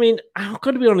Southampton, I mean, I've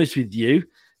got to be honest with you.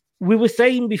 We were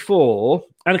saying before,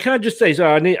 and can I just say,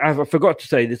 sorry, I forgot to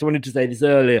say this. I wanted to say this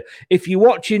earlier. If you're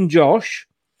watching Josh,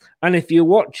 and if you're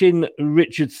watching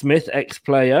Richard Smith,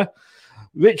 ex-player,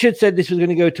 Richard said this was going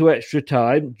to go to extra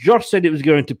time. Josh said it was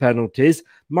going to penalties.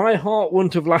 My heart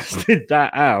wouldn't have lasted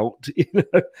that out. You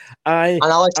know, and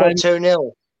I said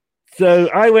 2-0. So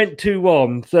I went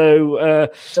 2-1. So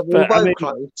we were both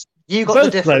close. You got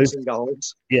the difference in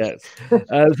goals. Yes.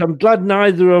 So I'm glad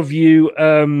neither of you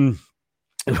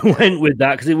went with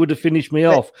that because it would have finished me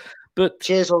off. But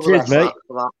cheers, mate.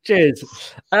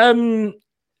 Cheers. I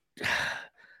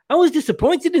was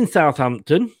disappointed in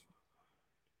Southampton.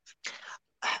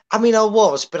 I mean, I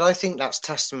was, but I think that's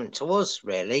testament to us,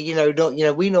 really. You know,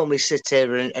 we normally sit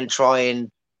here and try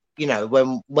and, you know,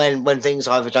 when things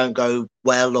either don't go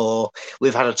well or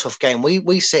we've had a tough game,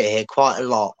 we sit here quite a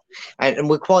lot, and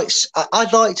we're quite.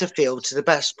 I'd like to feel, to the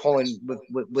best point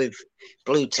with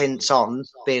blue tints on,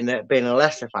 being a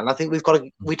Leicester fan, I think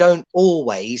we don't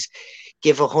always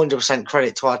give 100%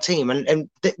 credit to our team, and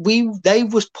they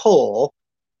was poor,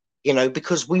 you know,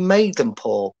 because we made them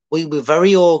poor. We were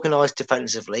very organised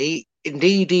defensively.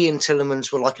 Indeed, Ian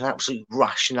Tillemans were like an absolute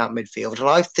rush in that midfield, and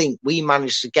I think we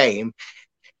managed the game.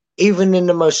 Even in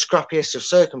the most scrappiest of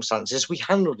circumstances, we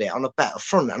handled it on a better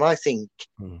front. And I think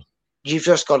you've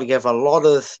just got to give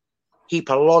heap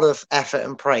a lot of effort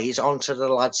and praise onto the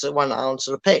lads that went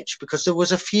onto the pitch, because there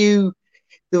was a few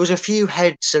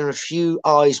heads and a few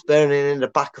eyes burning in the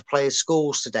back of players'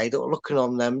 schools today that were looking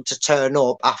on them to turn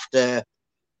up after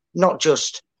not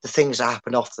just the things that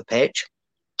happened off the pitch,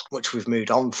 which we've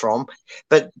moved on from,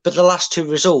 but the last two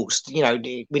results, you know,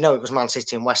 we know it was Man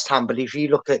City and West Ham, but if you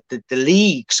look at the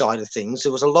league side of things,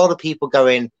 there was a lot of people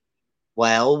going,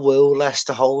 well, will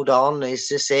Leicester hold on? Is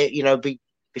this it? You know,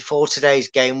 before today's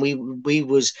game, we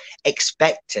was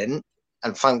expecting,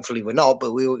 and thankfully we're not,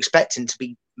 but we were expecting to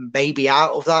be maybe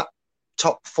out of that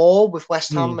top four with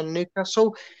West Ham and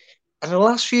Newcastle. And the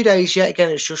last few days, yet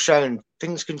again, it's just shown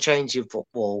things can change in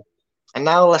football. And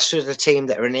now Leicester is a team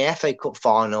that are in the FA Cup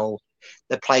final.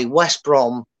 They play West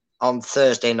Brom on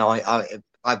Thursday night.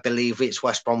 I believe it's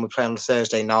West Brom we play on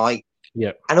Thursday night.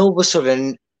 Yeah. And all of a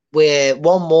sudden, we're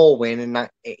one more win in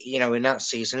that, you know, in that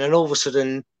season. And all of a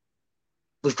sudden,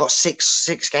 we've got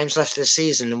six games left of the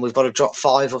season, and we've got to drop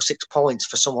 5 or 6 points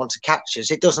for someone to catch us.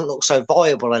 It doesn't look so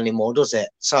viable anymore, does it?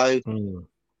 So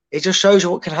it just shows you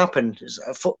what can happen.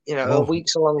 You know, a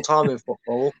week's a long time in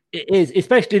football. It is,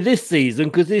 especially this season,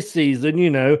 because this season, you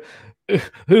know,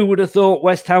 who would have thought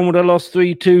West Ham would have lost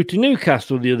 3-2 to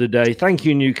Newcastle the other day? Thank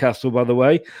you, Newcastle, by the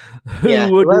way.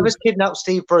 Whoever's kidnapped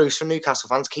Steve Bruce from Newcastle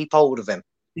fans, keep hold of him.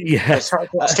 Yes.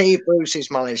 Steve Bruce has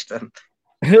managed them.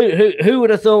 Who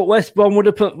would have thought West Brom would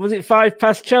have put, was it 5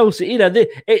 past Chelsea? You know,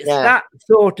 it's that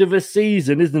sort of a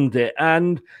season, isn't it?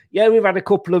 And yeah, we've had a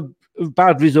couple of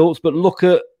bad results, but look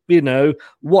at, you know,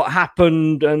 what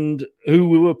happened and who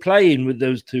we were playing with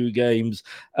those 2 games.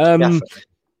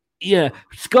 Yeah,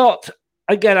 Scott,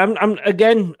 again, I'm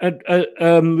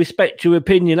respect your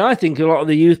opinion. I think a lot of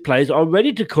the youth players are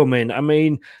ready to come in. I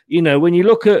mean, you know, when you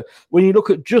look at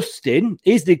Justin,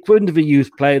 he's the equivalent of a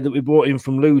youth player that we brought in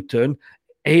from Luton.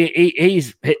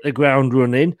 He's hit the ground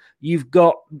running. You've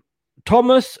got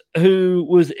Thomas, who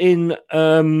was in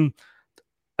a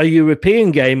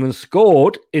European game and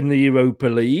scored in the Europa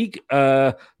League.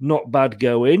 Not bad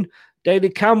going.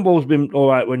 David Campbell's been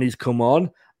all right when he's come on.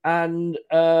 And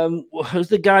who's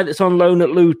the guy that's on loan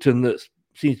at Luton that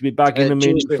seems to be bagging them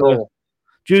in?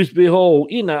 Dewsbury Hall.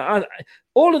 You know,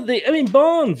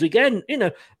 Barnes again, you know.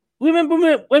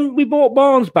 Remember when we bought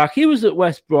Barnes back? He was at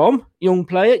West Brom, young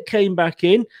player, came back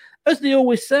in. As they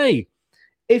always say,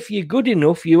 if you're good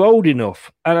enough, you're old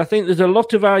enough. And I think there's a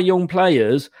lot of our young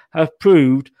players have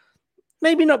proved,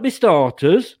 maybe not be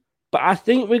starters, but I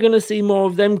think we're going to see more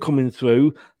of them coming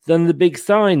through than the big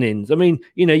signings. I mean,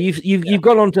 you know, you've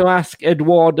gone on to ask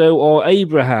Eduardo or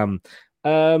Abraham.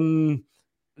 I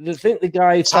think the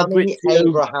guy Tammy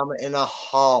Abraham in a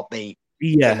heartbeat.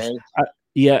 Yeah,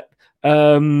 yeah.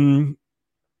 I know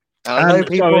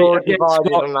people are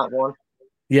divided on that one.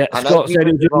 Yeah, Scott said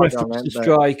it was a reference to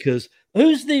strikers.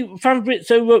 Who's the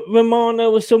Fabrizio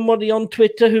Romano or somebody on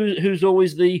Twitter who's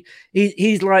always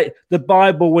he's like the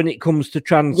Bible when it comes to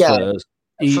transfers.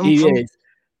 Yeah, he is.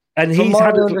 And from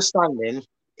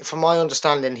my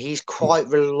understanding, he's quite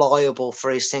reliable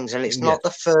for his things, and it's not the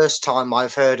first time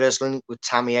I've heard us linked with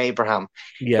Tammy Abraham.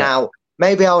 Yeah. Now,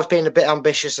 maybe I was being a bit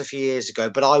ambitious a few years ago,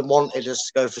 but I wanted us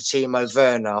to go for Timo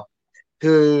Werner,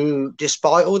 who,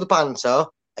 despite all the banter,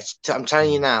 I'm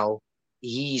telling you now,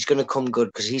 he's going to come good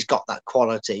because he's got that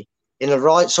quality. In the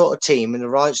right sort of team, in the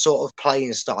right sort of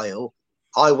playing style,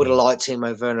 I would have liked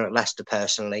Timo Werner at Leicester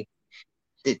personally.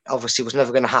 It obviously was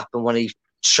never going to happen when he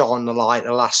shone the light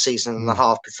the last season and a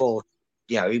half before,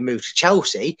 he moved to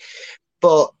Chelsea.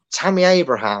 But Tammy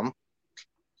Abraham,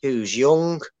 who's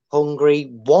young, hungry,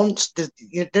 wants to.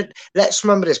 Let's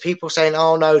remember this. People saying,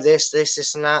 "Oh no, this,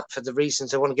 and that," for the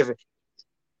reasons they want to give it.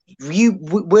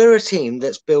 We're a team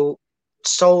that's built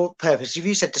sole purpose. If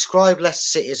you said describe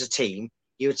Leicester City as a team,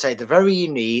 you would say they're very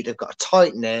unique. They've got a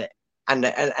tight knit, and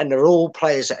they're all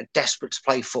players that are desperate to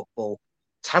play football.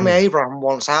 Tammy Abraham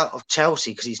wants out of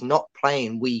Chelsea because he's not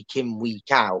playing week in,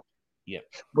 week out. Yeah.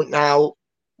 But now,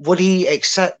 would he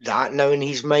accept that, knowing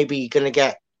he's maybe going to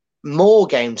get more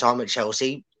game time at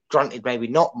Chelsea? Granted, maybe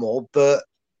not more, but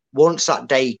once that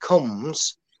day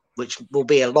comes, which will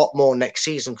be a lot more next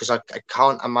season, because I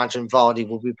can't imagine Vardy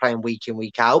will be playing week in,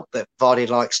 week out, but Vardy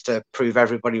likes to prove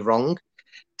everybody wrong.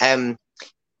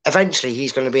 Eventually,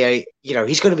 he's going to be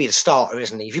he's going to be the starter,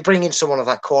 isn't he? If you bring in someone of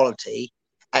that quality,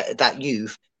 that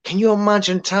youth, can you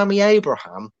imagine Tammy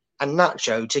Abraham and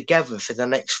Nacho together for the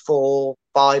next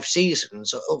 4-5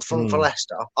 seasons up front for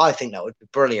Leicester? I think that would be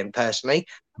brilliant, personally.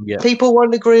 Yeah. People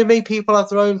won't agree with me. People have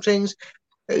their own things.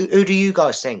 Who do you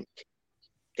guys think?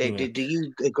 Do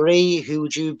you agree? Who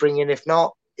would you bring in if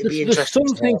not? It'd be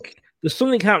interesting. There's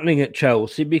something happening at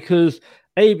Chelsea because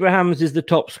Abrahams is the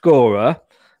top scorer,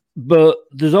 but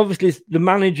there's obviously the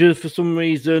managers for some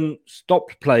reason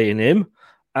stopped playing him.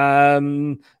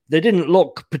 They didn't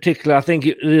look particular. I think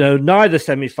neither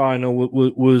semi-final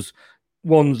was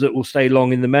ones that will stay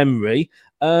long in the memory.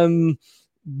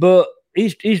 But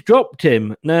he's dropped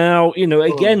him now.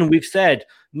 Again, we've said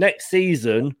next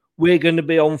season we're going to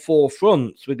be on 4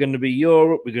 fronts. We're going to be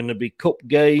Europe. We're going to be cup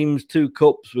games, 2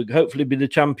 cups. We'll hopefully be the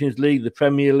Champions League, the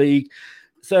Premier League.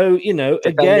 So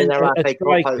again, a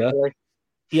striker.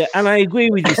 Yeah, and I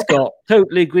agree with you, Scott.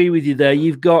 Totally agree with you there.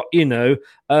 You've got,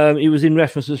 it was in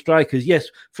reference to strikers. Yes,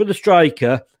 for the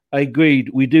striker, I agreed.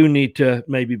 We do need to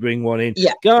maybe bring one in.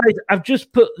 Yeah. Guys, I've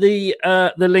just put the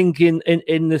link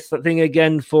in this thing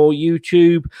again for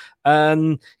YouTube.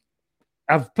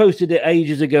 I've posted it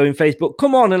ages ago in Facebook.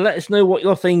 Come on and let us know what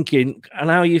you're thinking and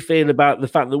how you feel about the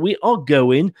fact that we are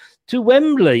going to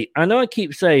Wembley. I know I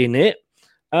keep saying it.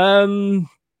 I'm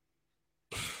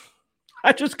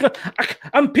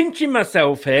pinching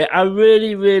myself here. I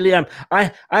really, really am.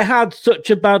 I had such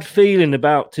a bad feeling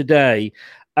about today,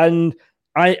 and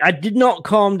I did not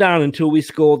calm down until we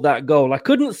scored that goal. I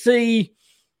couldn't see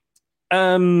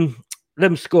them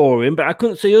scoring, but I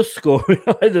couldn't see us scoring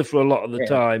either for a lot of the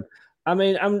time. I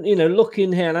mean, I'm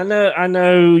looking here, and I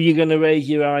know you're going to raise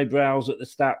your eyebrows at the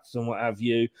stats and what have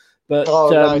you, but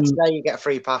no, today you get a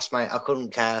free pass, mate. I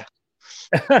couldn't care.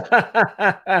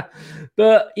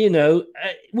 But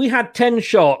we had 10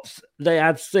 shots, they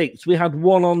had 6. We had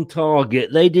 1 on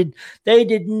target. They did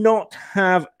not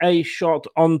have a shot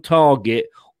on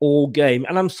target all game.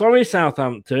 And I'm sorry,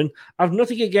 Southampton, I've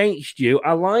nothing against you.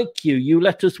 I like you. You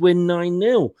let us win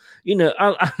 9-0.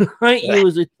 I like you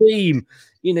as a team.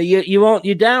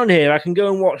 You're down here. I can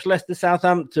go and watch Leicester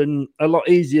Southampton a lot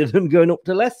easier than going up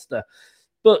to Leicester.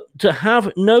 But to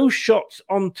have no shots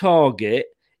on target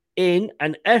in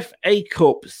an FA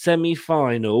Cup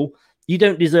semi-final, you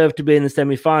don't deserve to be in the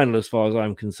semi-final as far as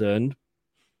I'm concerned.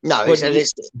 No,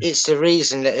 it's the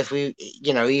reason that if we,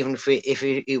 even if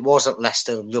it wasn't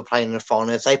Leicester you're playing in the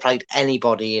final, if they played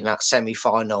anybody in that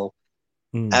semi-final,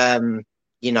 you don't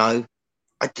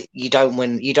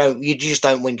win. You just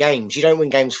don't win games. You don't win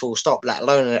games full stop, let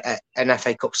alone an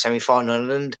FA Cup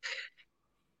semi-final. And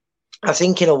I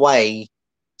think in a way,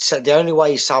 so the only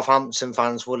way Southampton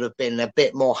fans would have been a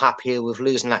bit more happier with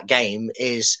losing that game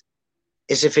is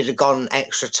if it had gone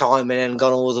extra time and then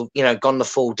gone gone the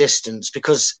full distance.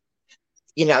 Because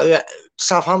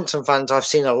Southampton fans, I've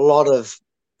seen a lot of,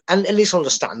 and it's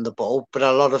understandable, but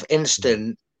a lot of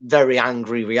instant, very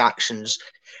angry reactions.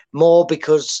 More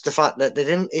because the fact that they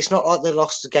didn't. It's not like they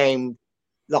lost the game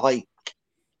like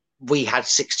we had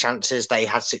 6 chances, they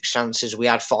had 6 chances, we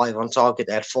had 5 on target,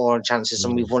 they had 4 on chances,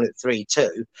 and we've won it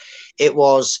 3-2. It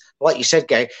was, like you said,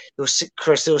 Gay, there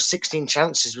was 16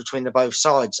 chances between the both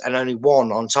sides and only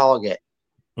 1 on target.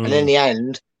 And in the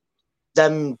end,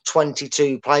 them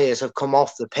 22 players have come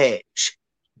off the pitch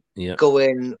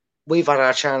going, we've had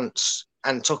our chance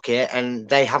and took it, and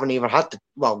they haven't even had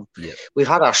we've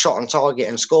had our shot on target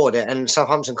and scored it, and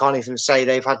Southampton can't even say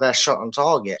they've had their shot on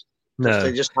target. No,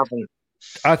 they just haven't.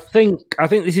 I think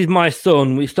this is my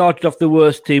son. We started off the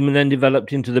worst team and then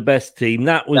developed into the best team.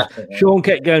 That was Sean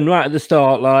kept going right at the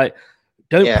start, like,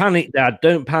 don't panic, Dad,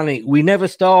 don't panic. We never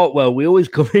start well. We always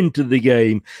come into the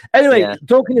game. Anyway,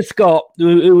 talking to Scott,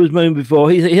 who was moaned before,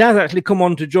 he has actually come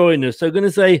on to join us. So going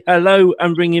to say hello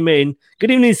and bring him in.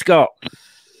 Good evening, Scott.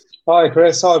 Hi,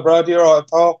 Chris. Hi, Brad. You all right,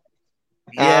 pal?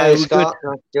 Yeah, Scott.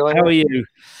 How are you?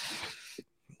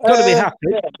 Got to be happy.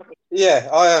 Yeah,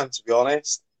 I am, to be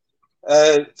honest.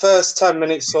 First 10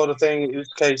 minutes sort of thing, it was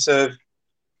a case of,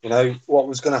 what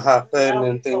was going to happen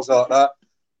and things like that.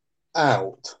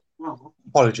 Out.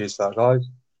 Apologies for that, guys.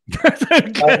 That's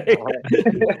okay.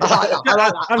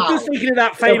 I'm just thinking of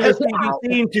that famous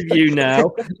BBC interview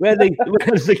now, where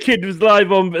the kid was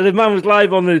the man was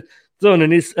live on the Sun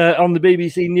and his on the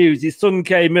BBC News. His son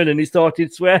came in and he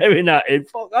started swearing at him.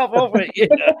 Fuck off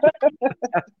it!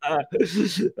 I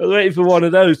was waiting for one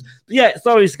of those. But yeah,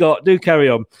 sorry, Scott. Do carry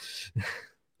on.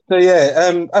 So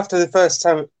after the first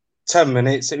 10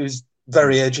 minutes, it was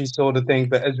very edgy sort of thing.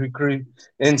 But as we grew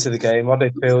into the game, I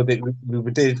did feel that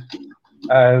we did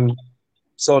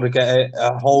sort of get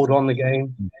a hold on the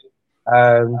game.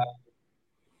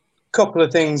 Couple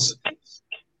of things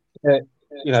that,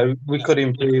 we could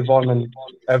improve on and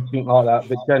everything like that,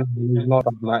 but generally it was not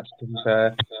that much, to be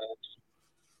fair.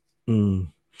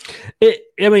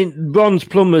 Bronze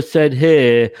Plumber said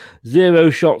here, 0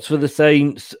 shots for the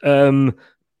Saints.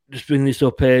 Just bring this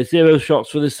up here. 0 shots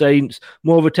for the Saints.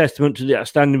 More of a testament to the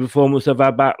outstanding performance of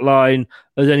our back line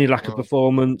as any lack of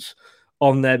performance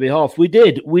on their behalf. We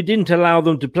didn't allow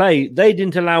them to play. They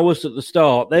didn't allow us at the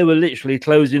start. They were literally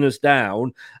closing us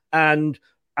down, and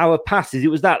our passes,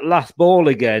 it was that last ball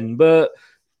again. But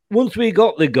once we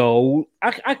got the goal,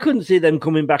 I couldn't see them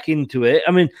coming back into it.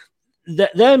 I mean,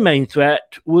 their main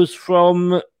threat was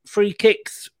from free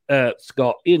kicks,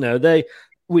 Scott.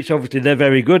 Which obviously they're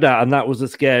very good at, and that was a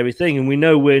scary thing. And we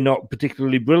know we're not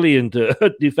particularly brilliant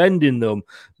at defending them.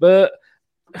 But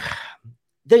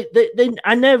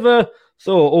I never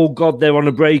thought, oh, God, they're on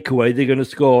a breakaway, they're going to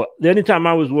score. The only time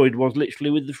I was worried was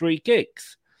literally with the free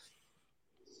kicks.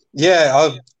 Yeah,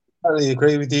 I totally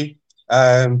agree with you.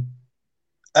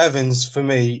 Evans, for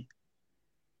me,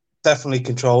 definitely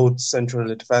controlled central of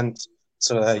the defence.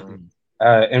 So,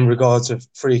 in regards of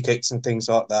free kicks and things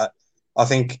like that, I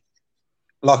think,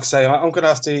 like I say, I'm going to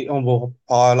have to eat humble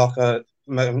pie, like I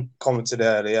commented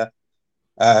earlier.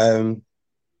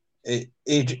 It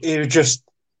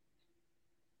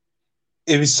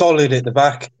was solid at the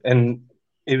back, and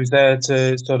he was there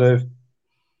to sort of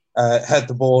head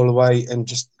the ball away and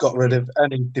just got rid of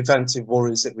any defensive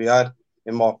worries that we had,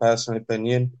 in my personal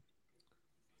opinion.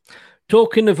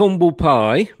 Talking of humble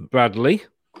pie, Bradley.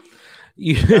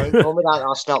 Don't call me that,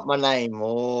 that's not my name.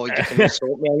 Or you can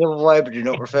insult me any other way, but do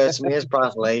not refer to me as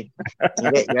Bradley.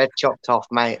 You get your head chopped off,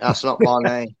 mate. That's not my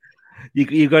name.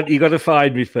 You got to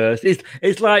find me first.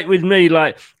 It's like with me,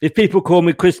 like if people call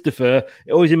me Christopher,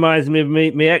 it always reminds me of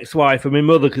my ex-wife and my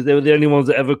mother, because they were the only ones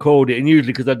that ever called it, and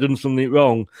usually because I'd done something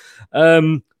wrong.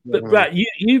 But Brad,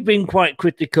 you've been quite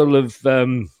critical of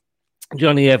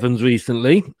Johnny Evans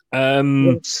recently.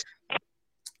 Yes.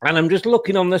 And I'm just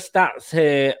looking on the stats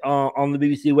here on the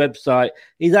BBC website.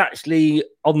 He's actually,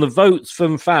 on the votes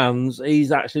from fans,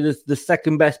 he's actually the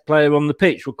second best player on the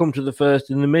pitch. We'll come to the first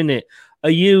in a minute.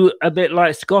 Are you a bit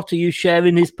like Scott? Are you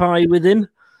sharing his pie with him?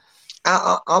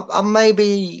 I may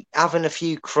be having a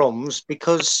few crumbs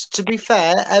because, to be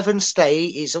fair, Evan Stay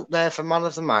is up there for man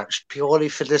of the match purely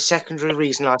for the secondary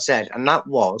reason I said, and that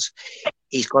was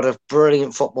he's got a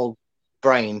brilliant football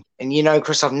brain. And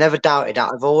Chris, I've never doubted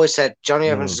that. I've always said Johnny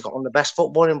Evans has got one of the best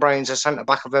footballing brains a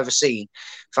centre-back I've ever seen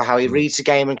for how he reads the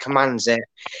game and commands it.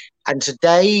 And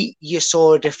today you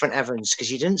saw a different Evans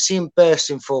because you didn't see him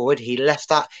bursting forward. He left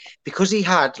that because he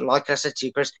had, like I said to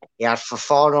you, Chris, he had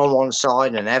Fofana on one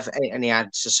side and he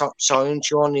had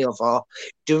Soyuncu on the other.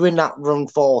 Doing that run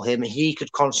for him, he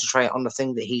could concentrate on the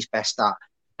thing that he's best at.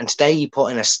 And today he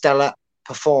put in a stellar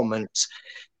performance.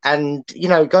 And,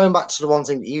 going back to the one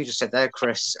thing that you just said there,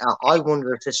 Chris, I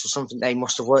wonder if this was something they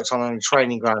must have worked on the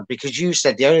training ground, because you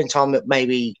said the only time that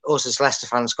maybe us as Leicester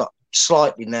fans got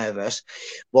slightly nervous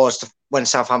was when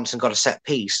Southampton got a set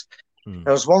piece.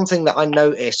 There was one thing that I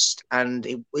noticed, and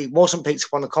it wasn't picked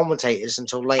up on the commentators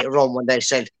until later on when they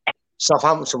said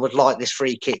Southampton would like this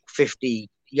free kick 50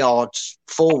 yards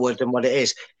forward than what it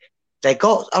is. They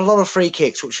got a lot of free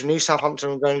kicks, which I knew Southampton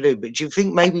were going to do. But do you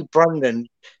think maybe Brendan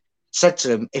said to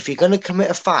them, if you're going to commit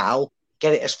a foul,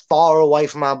 get it as far away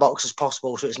from our box as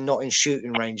possible so it's not in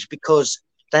shooting range? Because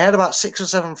they had about 6 or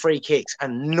 7 free kicks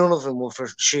and none of them were for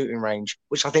shooting range,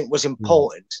 which I think was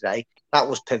important today. That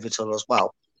was pivotal as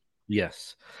well.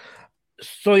 Yes.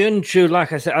 Soyuncu,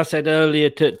 like I said earlier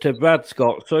to Brad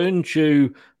Scott, Soyuncu,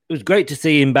 it was great to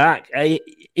see him back.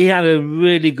 He had a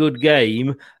really good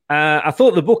game. I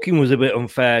thought the booking was a bit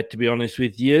unfair, to be honest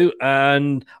with you.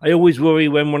 And I always worry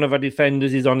when one of our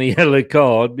defenders is on a yellow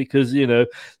card because,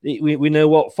 we know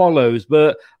what follows.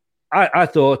 But I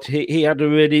thought he had a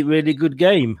really, really good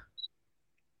game.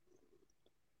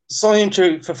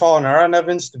 Soyuncu, Fofana and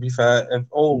Evans, to be fair, have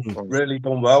all really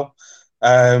done well.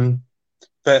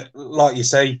 But like you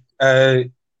say,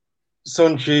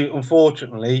 Soyuncu,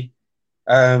 unfortunately,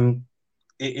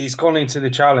 he's gone into the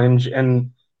challenge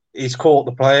and he's caught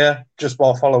the player just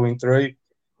by following through.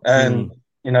 And,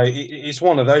 it's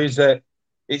one of those that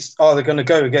it's either going to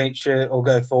go against you or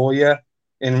go for you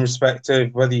in respect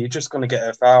of whether you're just going to get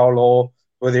a foul or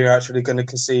whether you're actually going to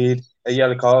concede a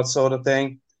yellow card sort of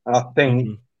thing. And I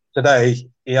think today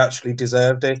he actually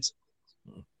deserved it.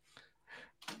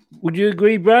 Would you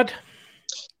agree, Brad?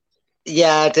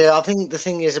 Yeah, I do. I think the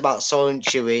thing is about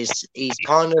Soyuncu is he's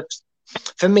kind of,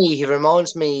 for me, he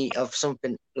reminds me of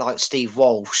something like Steve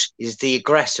Walsh. He's the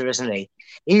aggressor, isn't he?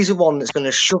 He's the one that's going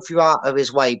to shove you out of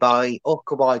his way by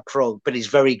hook or by crook, but he's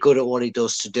very good at what he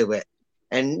does to do it.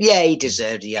 And yeah, he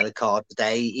deserved a yellow card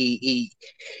today. He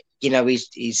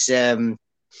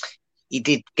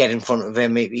did get in front of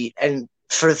him, and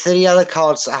for the yellow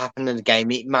cards that happened in the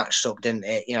game, it matched up, didn't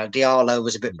it? Diallo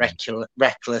was a bit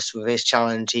reckless with his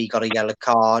challenge. He got a yellow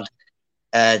card.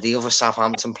 The other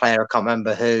Southampton player, I can't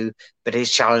remember who, but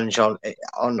his challenge on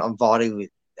Vardy,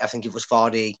 I think it was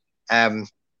Vardy,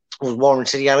 was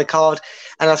warranted a yellow card.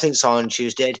 And I think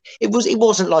Soyuncu did. It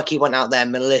wasn't like he went out there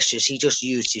malicious. He just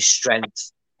used his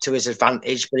strength to his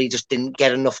advantage, but he just didn't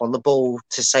get enough on the ball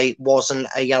to say it wasn't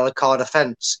a yellow card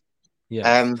offence.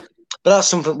 Yeah. But that's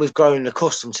something we've grown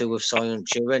accustomed to with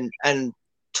Soyuncu, and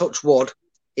touch wood,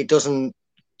 it doesn't,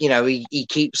 he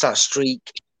keeps that streak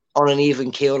on an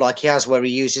even keel like he has, where he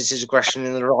uses his aggression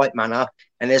in the right manner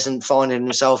and isn't finding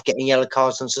himself getting yellow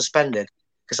cards and suspended.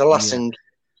 Because the last thing,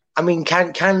 I mean,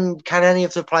 can any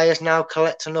of the players now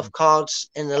collect enough cards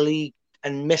in the league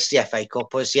and miss the FA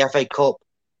Cup? Or is the FA Cup,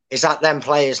 is that them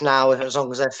players now, as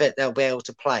long as they're fit, they'll be able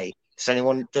to play?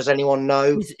 Does anyone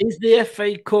know? Is the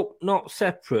FA Cup not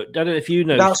separate? I don't know if you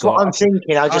know. That's Scott. what I'm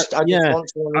thinking. I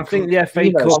think the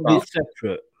FA Cup is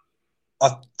separate.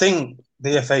 I think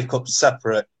the FA Cup's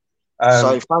separate.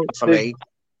 So thankfully,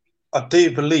 I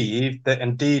do believe that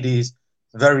indeed he's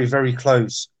very, very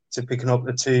close to picking up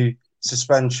the 2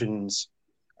 suspensions.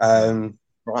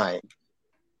 Right.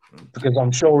 Because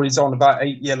I'm sure he's on about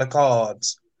 8 yellow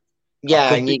cards.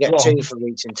 Yeah, and you get 2 for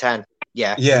reaching 10.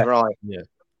 Yeah, yeah, right. Yeah.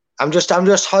 I'm just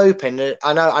hoping that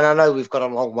I know we've got a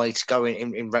long way to go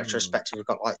in retrospect. We've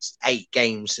got like 8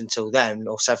 games until then,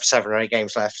 or 7 or 8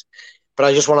 games left. But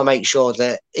I just want to make sure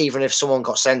that even if someone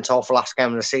got sent off last game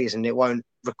of the season, it won't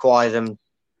require them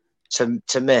to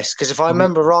miss. Because if I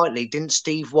remember rightly, didn't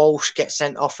Steve Walsh get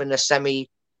sent off in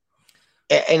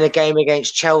a game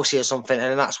against Chelsea or something,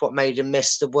 and that's what made him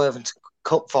miss the Worthington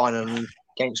Cup final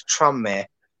against Tranmere?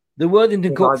 The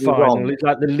Worthington Cup final is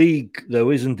like the league, though,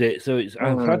 isn't it? So it's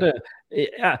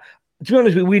to be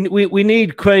honest, we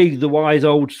need Craig, the wise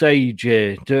old sage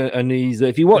here, and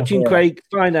if you're watching, Craig,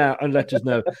 find out and let us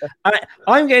know.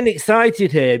 I'm getting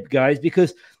excited here, guys,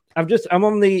 because I'm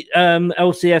on the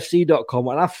lcfc.com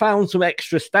and I found some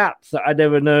extra stats that I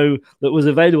never know that was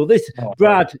available.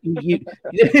 Brad,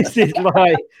 this is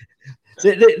like.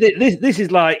 This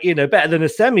is like, better than a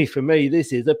semi for me.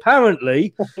 This is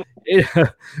apparently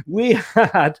we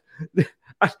had.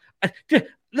 I think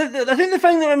the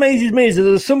thing that amazes me is that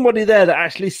there's somebody there that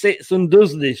actually sits and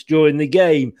does this during the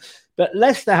game. But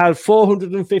Leicester had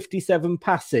 457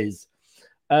 passes.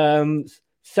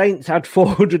 Saints had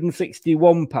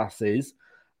 461 passes.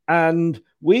 And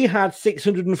we had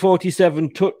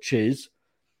 647 touches.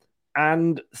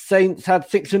 And Saints had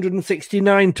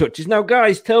 669 touches. Now,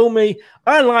 guys, tell me,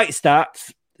 I like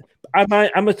stats.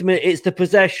 I must admit, it's the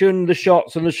possession, the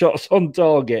shots, and the shots on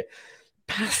target.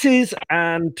 Passes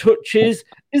and touches,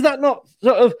 is that not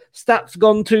sort of stats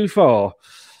gone too far?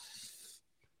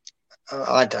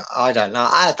 I don't know.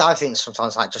 I think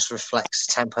sometimes that just reflects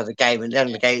the tempo of the game. And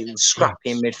then the game was scrappy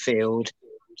in midfield.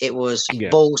 It was Yeah.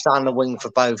 balls down the wing for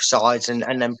both sides and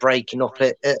then breaking up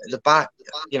at the back,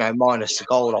 minus the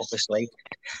goal, obviously.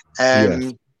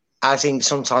 Yes. I think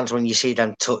sometimes when you see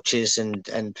them touches and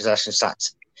possession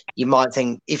stats, you might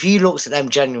think, if you looked at them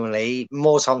genuinely,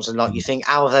 more times than not, you think,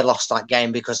 how have they lost that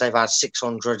game because they've had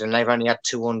 600 and they've only had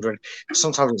 200?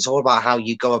 Sometimes it's all about how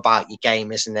you go about your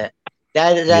game, isn't it?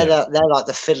 They're like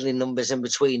the fiddling numbers in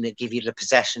between that give you the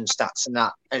possession stats and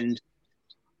that. And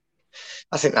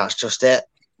I think that's just it.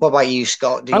 What about you,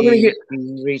 Scott? Do you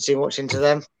read too much into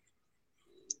them?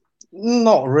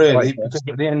 Not really, because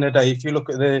at the end of the day, if you look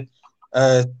at the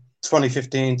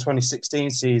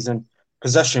 2015-2016 season,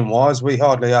 possession-wise, we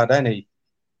hardly had any.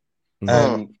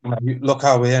 Look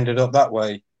how we ended up that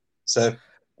way. So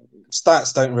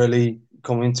stats don't really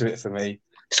come into it for me.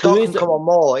 Scott can come on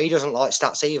more. He doesn't like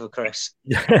stats either, Chris.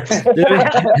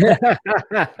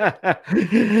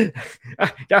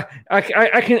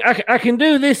 I can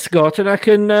do this, Scott, and I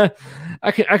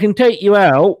can take you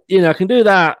out. I can do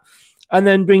that, and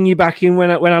then bring you back in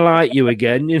when I like you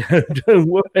again. Don't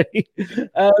worry.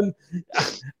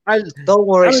 Don't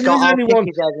worry, Scott. I'll pick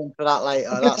you dead in for that later.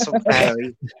 That's unfair.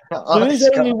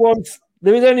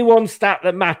 There is only one stat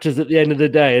that matters at the end of the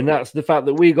day, and that's the fact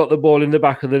that we got the ball in the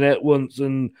back of the net once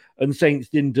and Saints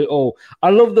didn't at all.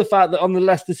 I love the fact that on the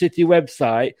Leicester City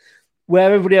website,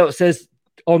 where everybody else says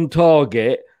on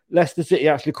target, Leicester City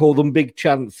actually call them big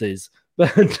chances.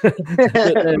 But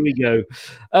there we go.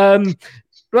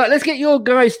 Right, let's get your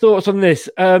guys' thoughts on this.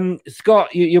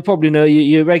 Scott, you probably know,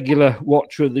 you're a regular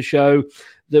watcher of the show,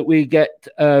 that we get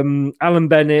Alan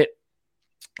Bennett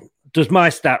does my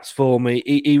stats for me.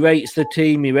 He rates the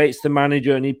team, he rates the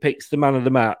manager, and he picks the man of the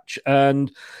match. And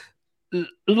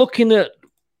looking at,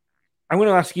 I'm going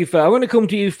to ask you first. I'm going to come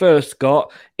to you first,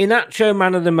 Scott. Inacho,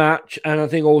 man of the match, and I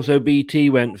think also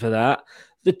BT went for that.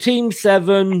 The team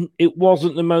 7, it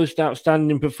wasn't the most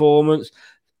outstanding performance.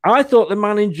 I thought the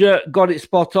manager got it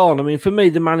spot on. I mean, for me,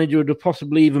 the manager would have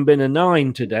possibly even been a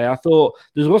 9 today. I thought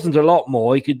there wasn't a lot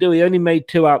more he could do. He only made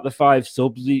 2 out of the 5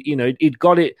 subs. He'd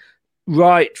got it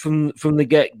right from the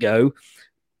get-go.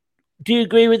 Do you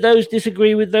agree with those,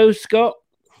 disagree with those, Scott?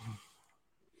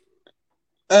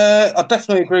 I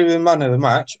definitely agree with man of the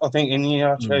match. I think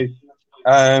Inacho,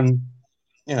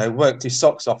 worked his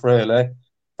socks off, really,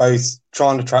 both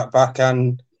trying to track back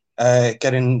and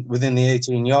getting within the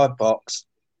 18-yard box.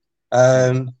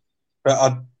 But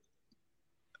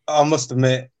I must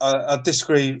admit, I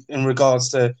disagree in regards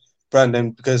to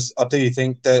Brendan, because I do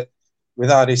think that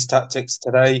without his tactics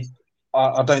today,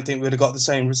 I don't think we'd have got the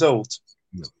same result.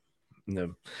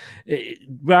 No.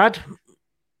 Brad?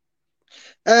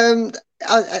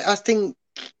 I think,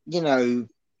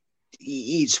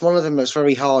 it's one of them that's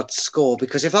very hard to score,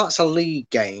 because if that's a league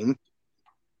game,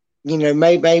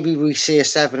 maybe we see a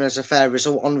 7 as a fair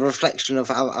result on the reflection of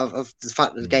the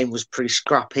fact that the game was pretty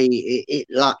scrappy. It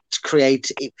lacked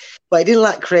creativity, but it didn't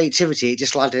lack creativity. It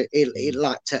just lacked it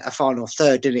lacked a final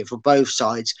third, didn't it, for both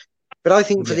sides? But I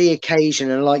think for the occasion,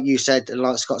 and like you said, and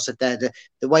like Scott said there,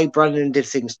 the way Brandon did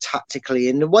things tactically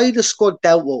and the way the squad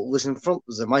dealt what was in front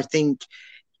of them, I think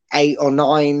 8 or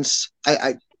 9s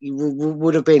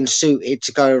would have been suited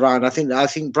to go around. I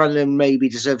think Brandon maybe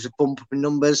deserves a bump up in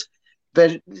numbers,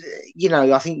 but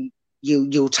I think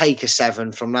you'll take a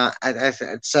 7 from that. At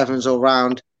 7s all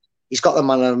round, he's got the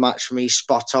man of the match for me,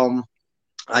 spot on.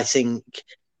 I think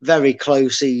very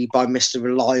closely by Mr.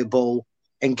 Reliable.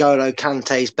 N'Golo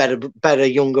Kante's better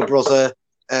younger brother,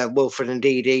 Wilfred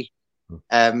Ndidi,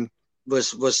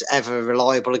 was ever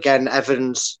reliable. Again,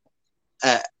 Evans,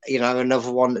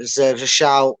 another one that deserves a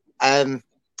shout.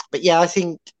 But yeah, I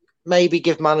think maybe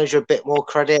give manager a bit more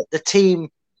credit. The team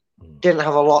didn't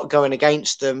have a lot going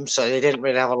against them, so they didn't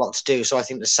really have a lot to do. So I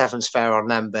think the 7's fair on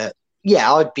them. But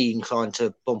yeah, I'd be inclined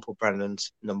to bump up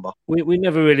Brendan's number. We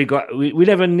never really we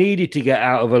never needed to get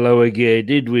out of a lower gear,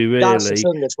 did we, really? That's the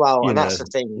thing as well, that's the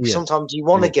thing. Yeah. Sometimes you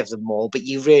want to give them more, but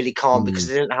you really can't because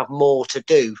they didn't have more to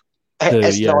do,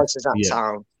 as nice as that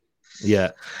sounds.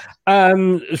 Yeah.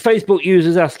 Facebook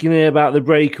users asking here about the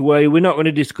breakaway. We're not going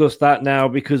to discuss that now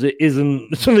because it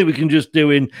isn't something we can just do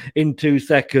in 2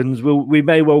 seconds. We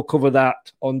may well cover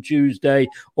that on Tuesday,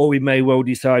 or we may well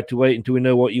decide to wait until we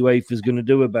know what UEFA is going to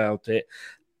do about it.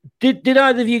 Did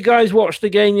either of you guys watch the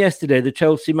game yesterday, the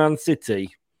Chelsea-Man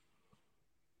City?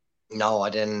 No, I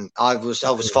didn't. I was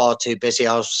far too busy.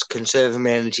 I was conserving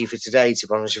my energy for today, to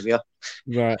be honest with you.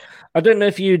 Right. I don't know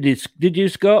if you did. Did you,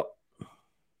 Scott?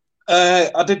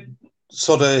 I did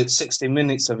sort of 60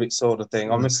 minutes of it, sort of thing.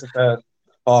 I missed the first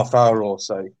half hour or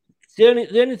so. The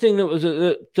only thing that was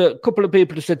a couple of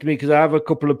people have said to me, because I have a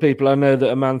couple of people I know that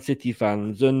are Man City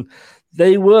fans, and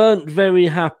they weren't very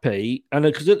happy. And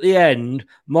because at the end,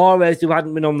 Mahrez, who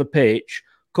hadn't been on the pitch,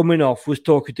 coming off, was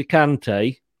talking to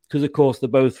Kante, because, of course, they're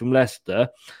both from Leicester.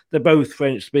 They're both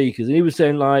French speakers. And he was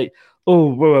saying, like,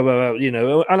 you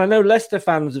know, and I know Leicester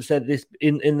fans have said this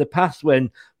in the past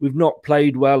when we've not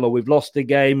played well or we've lost a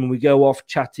game and we go off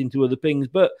chatting to other things.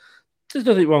 But there's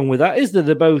nothing wrong with that, is there?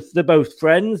 They're both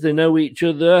friends. They know each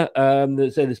other. They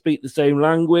say they speak the same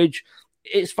language.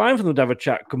 It's fine for them to have a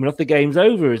chat coming off. The game's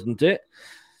over, isn't it?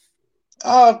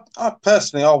 I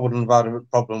personally, I wouldn't have had a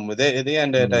problem with it. At the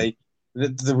end of the day,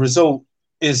 the result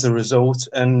is the result.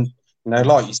 And, you know,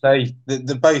 like you say,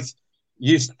 they're both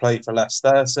used to play for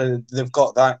Leicester, so they've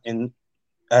got that in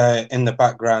the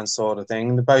background sort of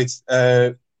thing. They're both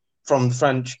from the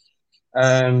French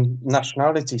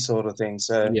nationality sort of thing.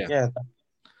 So, yeah.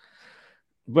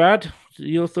 Brad,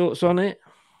 your thoughts on it?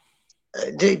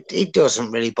 It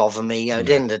doesn't really bother me. At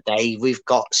the end of the day, we've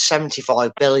got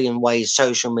 75 billion ways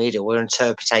social media will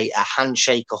interpret a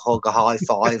handshake, a hug, a high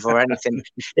five, or anything.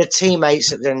 The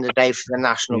teammates at the end of the day for the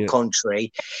national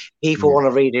country. People want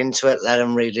to read into it, let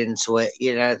them read into it.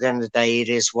 You know, at the end of the day, it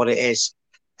is what it is.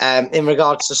 In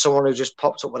regards to someone who just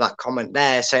popped up with that comment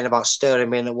there saying about Sterling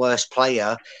being the worst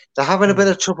player, they're having a bit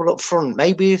of trouble up front.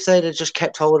 Maybe if they'd have just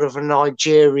kept hold of a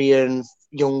Nigerian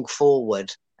young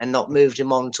forward and not moved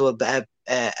him on to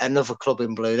another club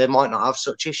in blue, they might not have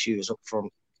such issues up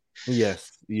front.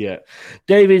 Yes, yeah.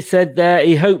 David said there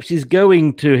he hopes he's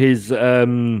going to his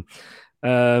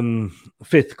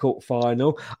fifth cup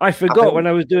final. I forgot when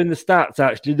I was doing the stats,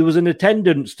 actually, there was an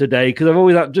attendance today because I've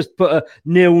always just put a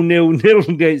 0-0-0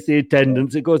 against the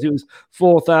attendance. Of course, it was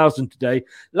 4,000 today.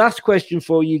 Last question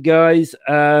for you guys.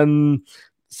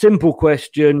 Simple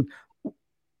question.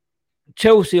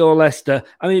 Chelsea or Leicester?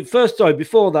 I mean,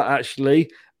 before that,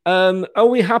 actually, are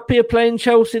we happier playing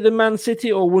Chelsea than Man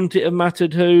City, or wouldn't it have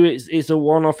mattered who? It's a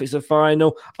one-off, it's a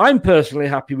final. I'm personally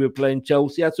happy with playing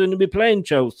Chelsea. I'd certainly be playing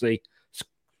Chelsea.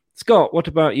 Scott, what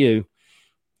about you?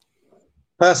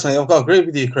 Personally, I've got to agree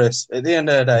with you, Chris. At the end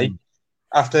of the day,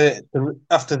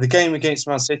 after the game against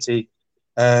Man City,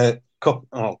 what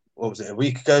was it, a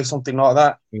week ago, something like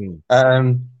that?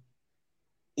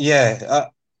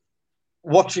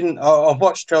 I've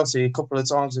watched Chelsea a couple of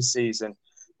times this season,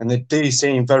 and they do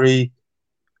seem very,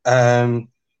 very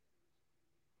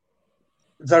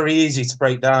easy to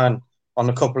break down on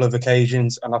a couple of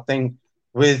occasions. And I think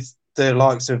with the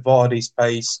likes of Vardy's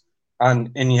pace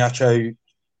and Iheanacho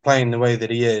playing the way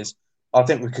that he is, I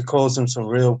think we could cause them some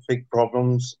real big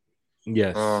problems.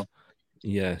 Yes,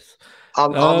 yes.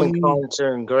 I'm inclined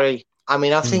to agree. I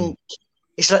mean, I think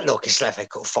it's like, look, it's the FA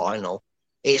Cup final.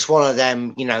 It's one of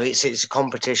them, you know. It's a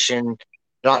competition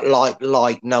like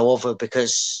no other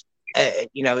because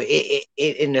you know it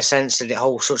in the sense that it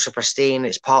holds such a pristine.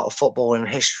 It's part of football and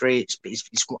history.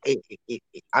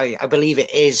 I believe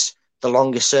it is the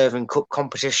longest serving cup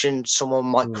competition. Someone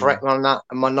might correct me on that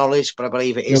and my knowledge, but I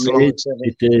believe it is.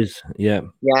 It is. Yeah.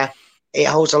 Yeah. It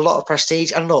holds a lot of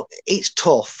prestige, and look, it's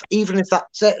tough. Even if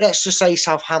let's just say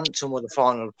Southampton were the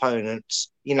final opponents,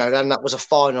 you know, then that was a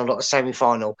final, not a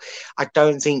semi-final. I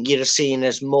don't think you'd have seen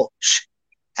as much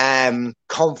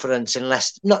confidence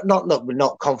unless we're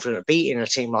not confident of beating a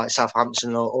team like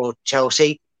Southampton or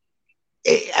Chelsea.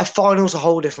 A final's a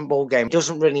whole different ball game. It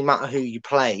doesn't really matter who you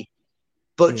play,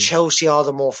 but Chelsea are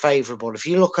the more favourable. If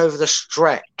you look over the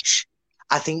stretch,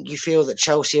 I think you feel that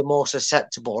Chelsea are more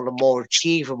susceptible and more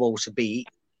achievable to beat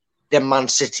than Man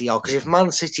City are. Because if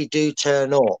Man City do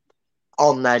turn up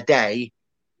on their day,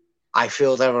 I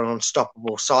feel they're an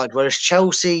unstoppable side. Whereas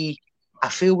Chelsea, I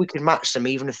feel we can match them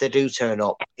even if they do turn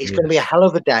up. It's going to be a hell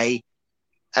of a day.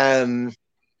 And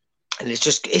it's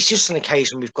just an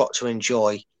occasion we've got to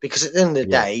enjoy. Because at the end of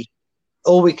the day,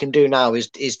 all we can do now is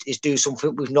do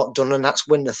something we've not done, and that's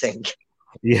win the thing.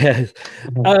 Yes.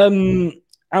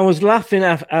 I was laughing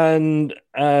at, and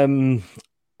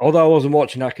although I wasn't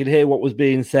watching, I could hear what was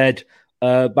being said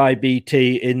by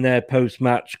BT in their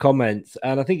post-match comments.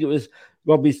 And I think it was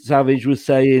Robbie Savage was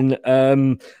saying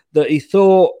that he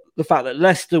thought the fact that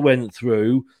Leicester went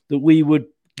through, that we would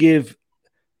give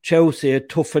Chelsea a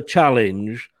tougher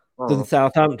challenge than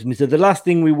Southampton. He said the last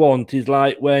thing we want is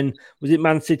like when, was it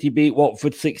Man City beat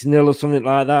Watford 6-0 or something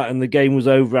like that, and the game was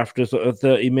over after sort of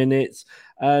 30 minutes.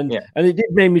 And it did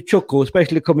make me chuckle,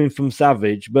 especially coming from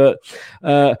Savage. But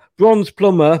Bronze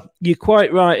Plumber, you're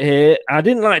quite right here. I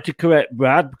didn't like to correct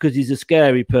Brad because he's a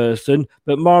scary person,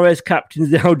 but Mahrez captains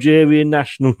the Algerian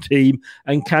national team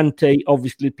and Kante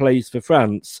obviously plays for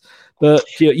France. But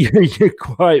you're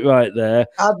quite right there.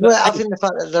 I think the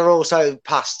fact that they're also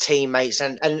past teammates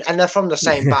and they're from the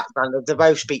same background. They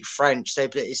both speak French.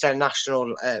 It's their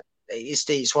national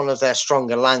it's one of their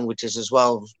stronger languages as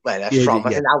well, where they're Yeah, from. yeah. I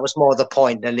think that was more the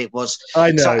point than it was.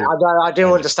 I know. So I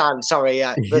do understand. Sorry,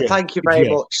 but thank you very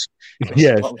much.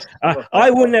 Yes, I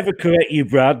will never correct you,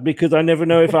 Brad, because I never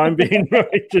know if I'm being right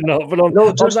or not. But on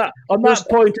that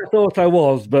point, I thought I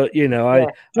was, but you know, I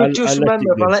just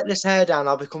remember, if I let this hair down,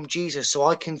 I'll become Jesus, so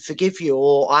I can forgive you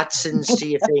or add sins to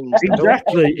your things.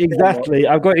 Exactly.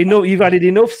 I've got enough. You've added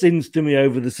enough sins to me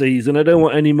over the season. I don't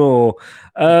want any more.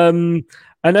 An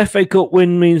FA Cup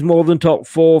win means more than top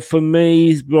four for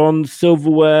me. Bronze,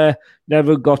 silverware,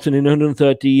 never gotten in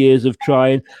 130 years of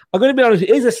trying. I'm going to be honest.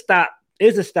 Here's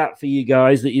a stat for you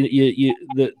guys that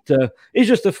it's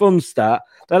just a fun stat.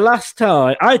 The last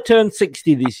time I turned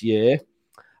 60 this year,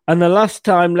 and the last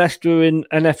time Leicester were in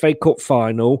an FA Cup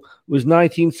final was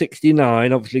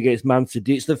 1969, obviously against Man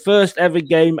City. It's the first ever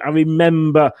game I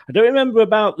remember. I don't remember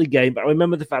about the game, but I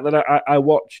remember the fact that I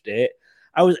watched it.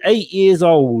 I was 8 years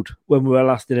old when we were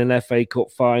last in an FA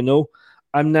Cup final.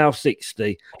 I'm now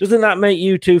 60. Doesn't that make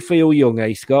you two feel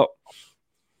young, Scott?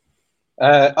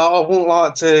 I wouldn't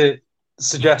like to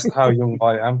suggest how young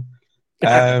I am.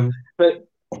 But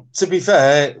to be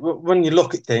fair, when you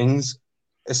look at things,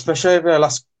 especially over the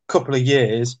last couple of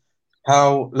years,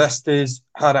 how Leicester's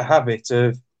had a habit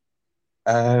of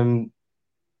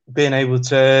being able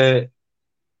to,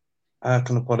 how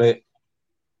can I put it,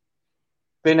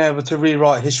 being able to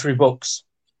rewrite history books.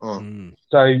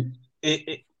 So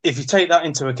if you take that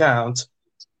into account,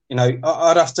 you know,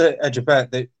 I'd have to edge a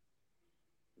bet that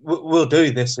we'll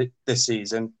do this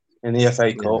season in the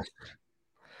FA Cup.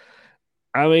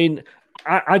 I mean,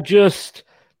 I just,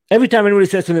 every time anybody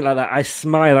says something like that, I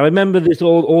smile. I remember this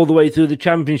all the way through the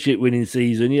Championship winning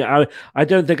season. You know, I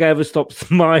don't think I ever stopped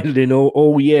smiling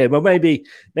all year. Well, maybe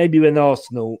when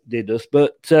Arsenal did us,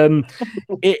 but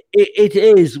it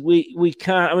is. We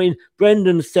can't. I mean,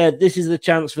 Brendan said this is the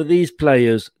chance for these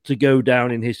players to go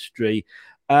down in history,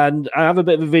 and I have a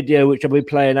bit of a video which I'll be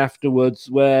playing afterwards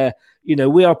where, you know,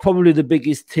 we are probably the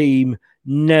biggest team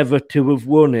never to have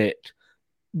won it.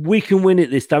 We can win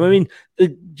it this time. I mean, the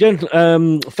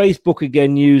Facebook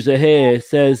again user here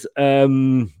says,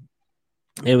 here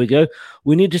we go.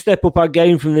 We need to step up our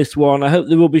game from this one. I hope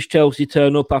the rubbish Chelsea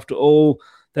turn up. After all,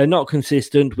 they're not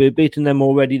consistent. We've beaten them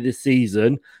already this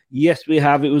season. Yes, we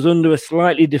have. It was under a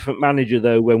slightly different manager,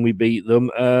 though, when we beat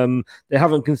them. They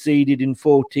haven't conceded in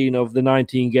 14 of the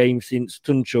 19 games since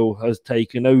Tuchel has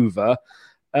taken over.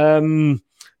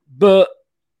 But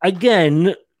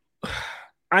again,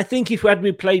 I think if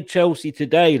we played Chelsea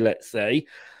today, let's say,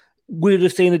 we'd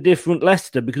have seen a different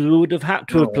Leicester because we would have had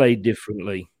to have played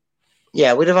differently.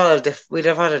 Yeah, we'd have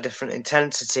had a different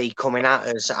intensity coming at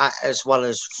us as well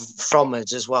as from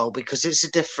us as well, because it's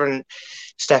a different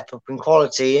step up in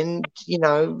quality. And you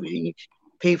know,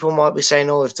 people might be saying,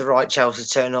 "Oh, if the right Chelsea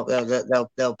turn up,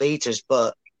 they'll beat us."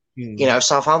 But you know,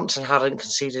 Southampton hadn't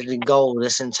conceded a goal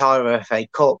this entire FA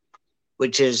Cup,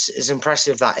 which is as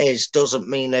impressive that is, doesn't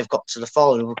mean they've got to the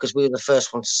final because we were the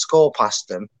first one to score past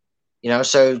them. You know,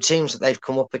 so teams that they've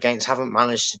come up against haven't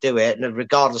managed to do it, and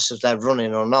regardless of their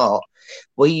running or not,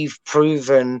 we've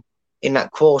proven in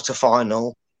that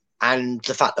quarter-final and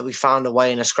the fact that we found a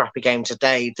way in a scrappy game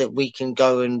today that we can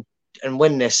go and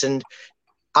win this. And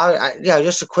I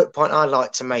just a quick point I'd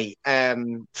like to make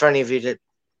for any of you that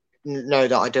know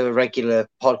that I do a regular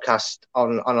podcast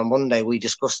on a Monday. We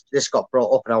discussed this, got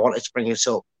brought up, and I wanted to bring this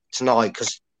up tonight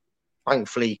because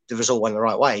thankfully the result went the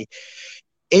right way.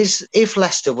 Is if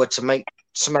Leicester were to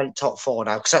cement top four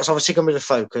now, because that's obviously going to be the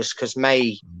focus, because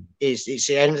May it's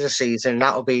the end of the season, and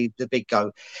that'll be the big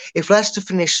go. If Leicester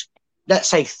finish, let's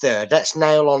say third, let's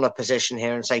nail on a position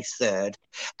here and say third,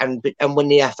 and win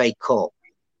the FA Cup.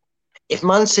 If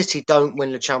Man City don't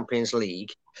win the Champions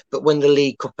League but win the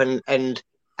League Cup and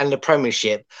the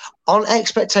Premiership, on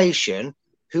expectation,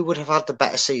 who would have had the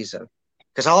better season?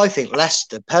 Because I think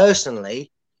Leicester,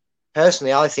 personally,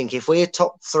 I think if we're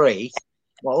top three,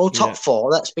 well, top four,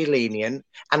 let's be lenient,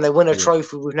 and they win a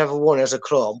trophy we've never won as a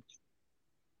club,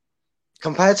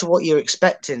 compared to what you're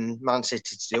expecting Man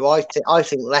City to do, I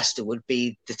think Leicester would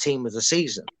be the team of the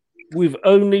season. We've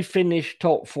only finished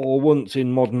top four once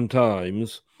in modern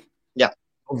times. Yeah.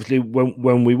 Obviously,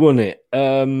 when we won it.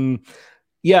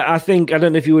 I think, I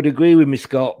don't know if you would agree with me,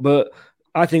 Scott, but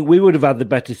I think we would have had the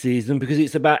better season because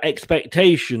it's about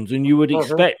expectations, and you would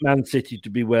expect Man City to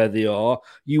be where they are.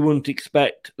 You wouldn't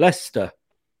expect Leicester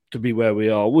to be where we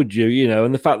are, would you? You know,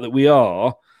 and the fact that we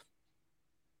are,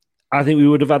 I think we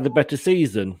would have had the better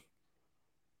season.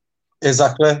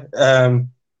 Exactly.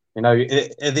 You know,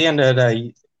 at the end of the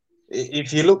day,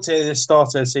 if you looked at the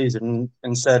start of the season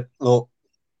and said, look,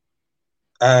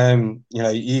 you know,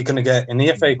 you're going to get in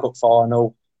the FA Cup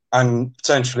final, and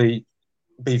potentially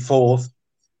be fourth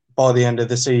by the end of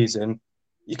the season,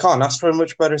 you can't ask for a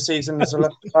much better season as a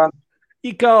Leicester fan.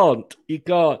 You can't.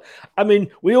 I mean,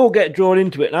 we all get drawn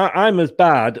into it. And I'm as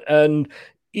bad. And,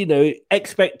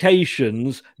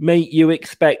 expectations make you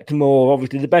expect more.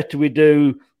 Obviously, the better we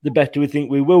do, the better we think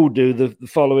we will do, the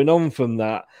following on from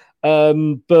that.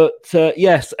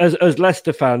 Yes, as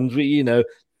Leicester fans,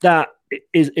 that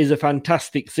is a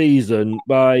fantastic season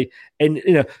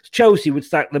Chelsea would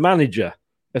sack the manager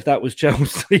if that was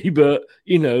Chelsea. But,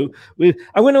 I'm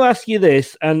going to ask you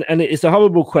this, and it's a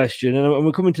horrible question, and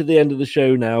we're coming to the end of the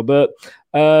show now, but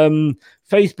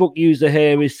Facebook user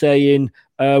here is saying,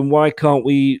 why can't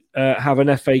we have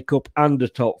an FA Cup and a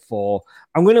top four?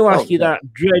 I'm going to ask you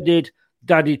that dreaded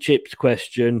Daddy Chips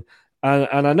question,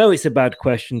 and I know it's a bad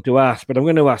question to ask, but I'm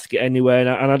going to ask it anyway, and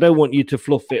I don't want you to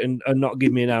fluff it and not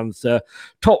give me an answer.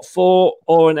 Top four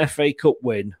or an FA Cup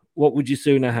win? What would you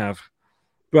sooner have?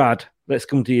 Brad, let's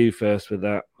come to you first with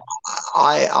that.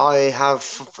 I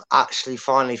have actually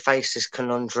finally faced this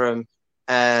conundrum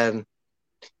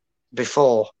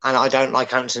before, and I don't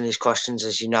like answering these questions,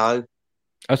 as you know.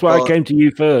 That's why I came to you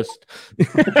first.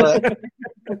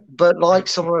 but like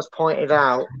someone has pointed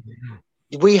out,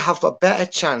 we have a better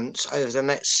chance over the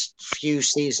next few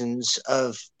seasons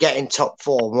of getting top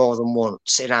four more than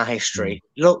once in our history.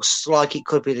 Looks like it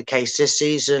could be the case this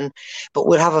season, but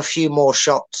we'll have a few more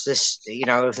shots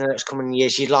over the next coming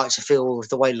years. You'd like to feel with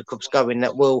the way the club's going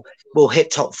that we'll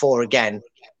hit top four again.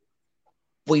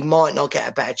 We might not get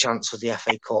a better chance with the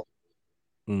FA Cup.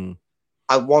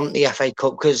 I want the FA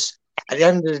Cup because at the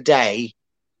end of the day,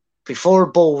 before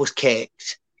a ball was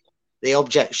kicked, the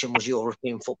objection was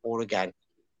European football again.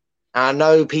 And I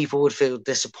know people would feel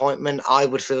disappointment. I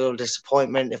would feel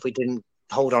disappointment if we didn't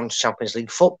hold on to Champions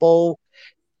League football.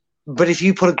 But if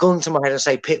you put a gun to my head and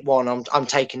say, pick one, I'm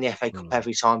taking the FA Cup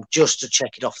every time just to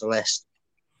check it off the list.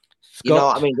 Scott? You know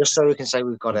what I mean? Just so we can say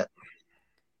we've got it.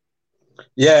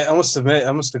 Yeah, I must admit,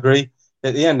 I must agree.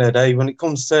 At the end of the day, when it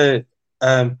comes to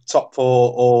top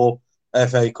four or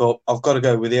FA Cup, I've got to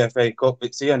go with the FA Cup.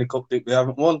 It's the only cup that we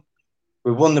haven't won.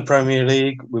 We've won the Premier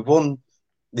League. We've won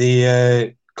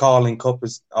the Carling Cup,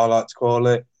 as I like to call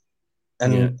it.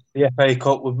 And the FA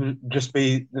Cup would just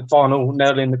be the final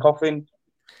nail in the coffin.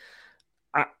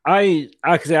 I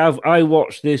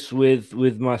watched this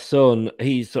with my son.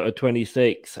 He's sort of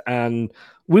 26, and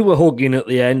we were hugging at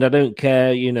the end. I don't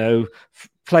care,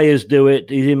 players do it.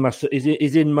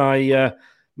 He's in my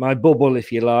my bubble,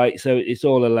 if you like, so it's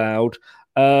all allowed.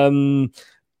 Sorry,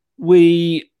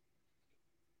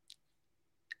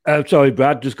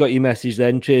 Brad, just got your message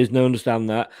then. Cheers, no, understand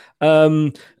that.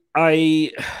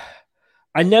 I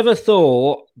never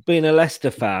thought, being a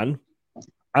Leicester fan,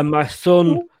 and my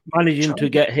son managing to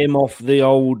get him off the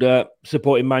old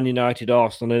supporting Man United,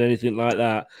 Arsenal, and anything like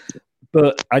that,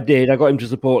 but I did. I got him to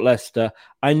support Leicester.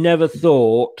 I never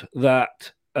thought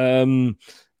that I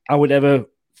would ever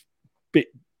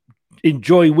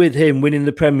enjoy with him winning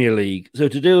the Premier League. So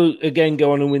to go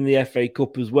on and win the FA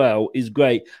Cup as well is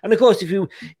great. And of course,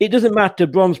 it doesn't matter.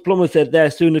 Bronze Plumber said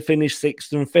they're sooner finish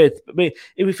 6th and 5th. But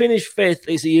if we finish 5th,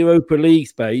 it's a Europa League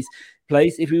place.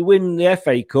 If we win the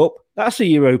FA Cup, that's a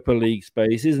Europa League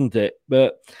space, isn't it?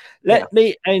 But let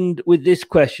me end with this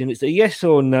question. It's a yes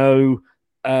or no.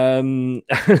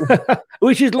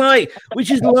 Which is like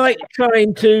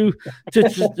trying to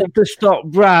stop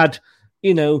Brad,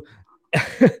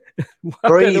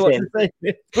 breathing.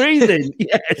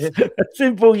 Yes, a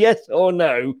simple yes or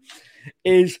no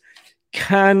is: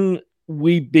 can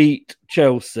we beat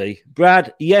Chelsea?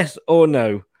 Brad, yes or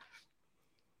no?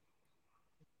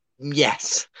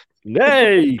 Yes.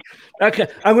 Hey, okay.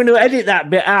 I'm going to edit that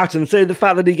bit out and say the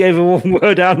fact that he gave a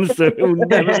one-word answer. It will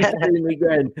never be seen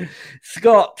again.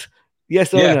 Scott,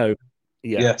 yes or no?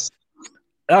 Yeah. Yes.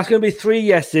 That's going to be 3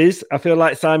 yeses. I feel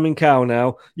like Simon Cowell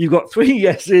now. You've got 3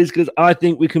 yeses because I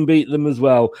think we can beat them as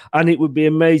well. And it would be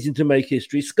amazing to make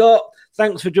history. Scott,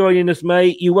 thanks for joining us,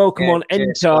 mate. You're welcome on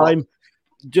anytime.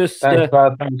 Thanks,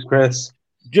 Brad. Thanks, Chris.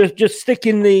 Just stick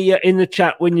in the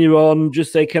chat when you're on.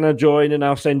 Just say, can I join? And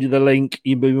I'll send you the link.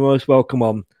 You'll be most welcome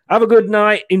on. Have a good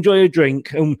night. Enjoy a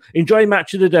drink. And enjoy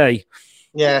match of the day.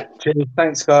 Yeah. Cheers.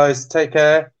 Thanks, guys. Take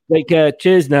care. Take care.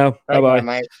 Cheers now. Bye-bye.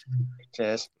 Mate.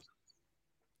 Cheers.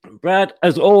 Brad,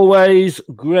 as always,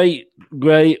 great.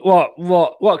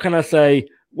 What can I say?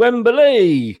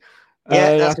 Wembley.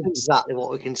 Yeah, that's exactly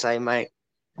what we can say, mate.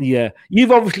 Yeah,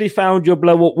 you've obviously found your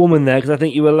blow-up woman there, because I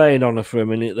think you were laying on her for a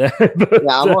minute there. But,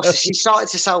 Yeah, she started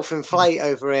to self-inflate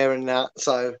over here and that,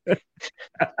 so...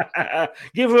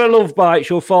 Give her a love bite,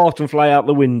 she'll fart and fly out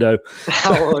the window.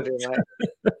 I will do, mate.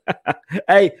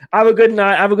 Hey, have a good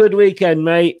night, have a good weekend,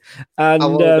 mate. And, I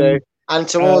will do. And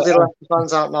to all the Leicester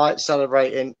fans out night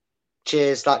celebrating,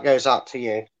 cheers, that goes out to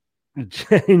you.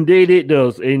 Indeed it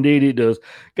does. Indeed it does.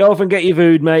 Go off and get your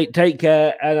food, mate. Take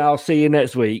care, and I'll see you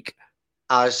next week.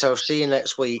 I shall see you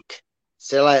next week.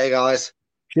 See you later, guys.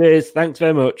 Cheers. Thanks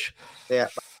very much. Yeah.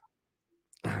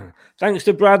 Thanks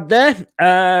to Brad there.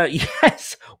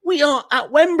 Yes, we are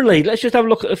at Wembley. Let's just have a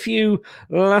look at a few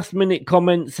last-minute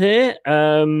comments here.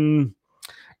 Let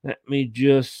me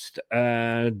just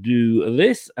do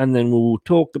this, and then we'll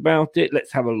talk about it.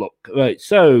 Let's have a look. Right,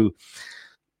 so...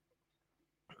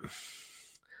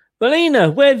 Melina,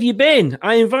 where have you been?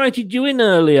 I invited you in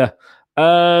earlier.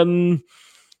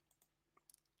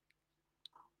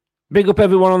 Big up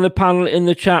everyone on the panel in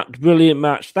the chat. Brilliant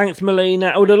match. Thanks, Melina.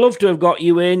 I would have loved to have got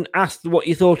you in, asked what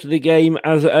you thought of the game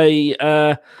as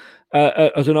an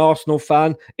Arsenal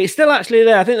fan. It's still actually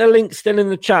there. I think the link's still in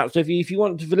the chat. So if you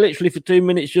want to, literally for 2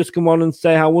 minutes, just come on and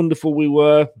say how wonderful we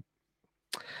were.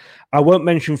 I won't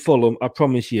mention Fulham, I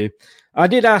promise you. I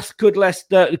did ask, could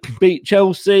Leicester beat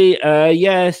Chelsea?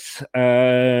 Yes.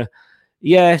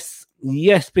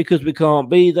 Yes, because we can't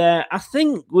be there. I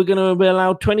think we're going to be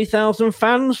allowed 20,000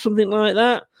 fans, something like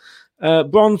that.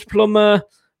 Bronze Plumber,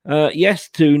 yes,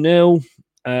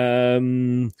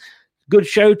 2-0. Good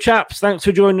show, chaps. Thanks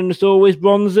for joining us always,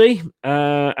 Bronzy.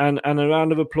 And a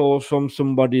round of applause from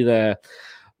somebody there.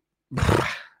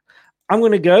 I'm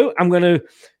going to go. I'm going to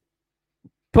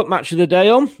put Match of the Day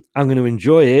on. I'm going to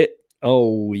enjoy it.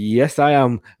 Oh, yes, I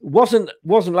am. Wasn't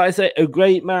like I say, a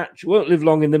great match. Won't live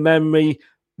long in the memory.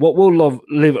 What will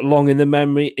live long in the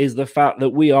memory is the fact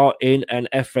that we are in an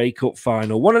FA Cup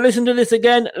final. Want to listen to this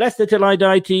again? Leicester Till I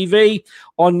Die TV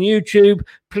on YouTube.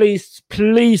 Please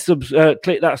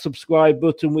click that subscribe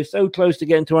button. We're so close to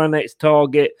getting to our next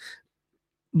target.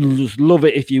 Just love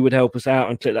it if you would help us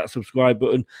out and click that subscribe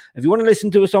button. If you want to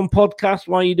listen to us on podcast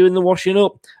while you're doing the washing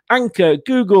up, Anchor,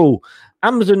 Google,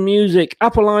 Amazon Music,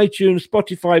 Apple iTunes,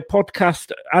 Spotify,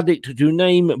 Podcast Addict, to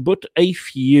name but a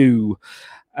few.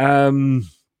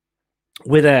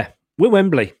 We're there. We're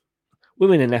Wembley.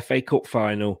 We're in an FA Cup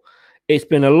final. It's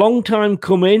been a long time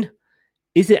coming.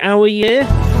 Is it our year?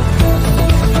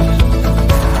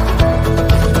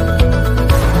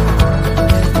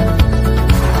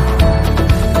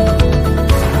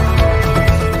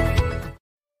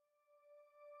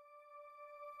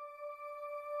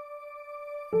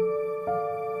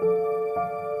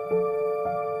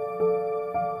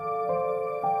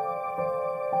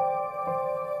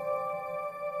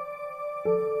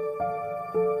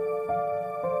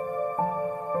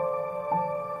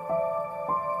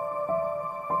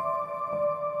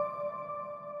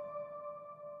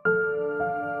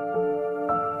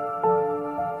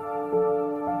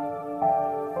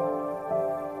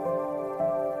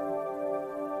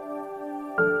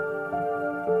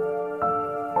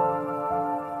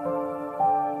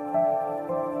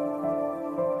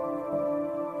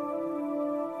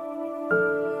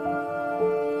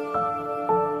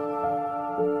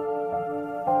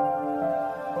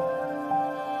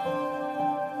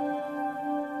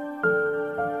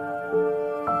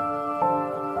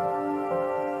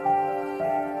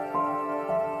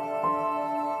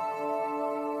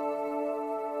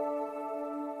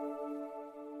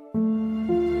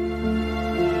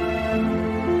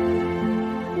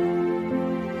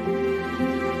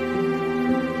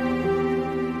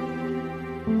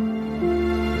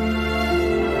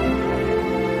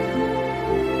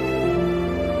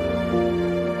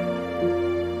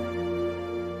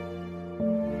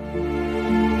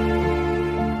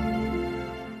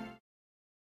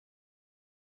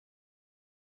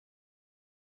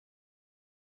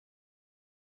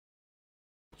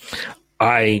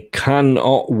 I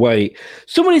cannot wait.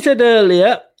 Somebody said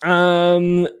earlier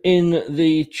in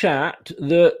the chat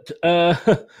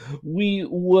that we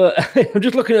were. I'm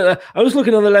just looking at. I was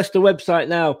looking on the Leicester website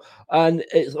now, and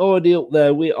it's already up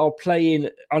there. We are playing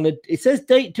on a. It says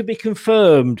date to be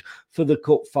confirmed for the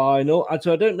cup final, and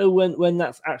so I don't know when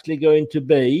that's actually going to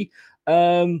be.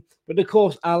 But of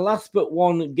course, our last but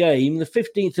one game, the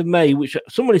 15th of May, which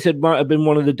somebody said might have been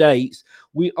one of the dates,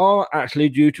 we are actually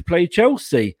due to play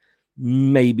Chelsea.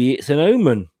 Maybe it's an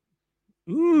omen.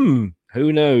 Who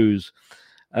knows?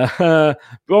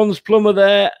 Bronze Plumber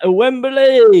there.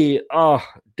 Wembley. Oh,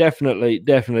 definitely.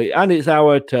 And it's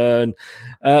our turn.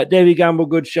 David Gamble,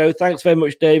 good show. Thanks very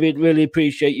much, David. Really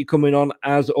appreciate you coming on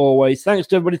as always. Thanks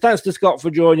to everybody. Thanks to Scott for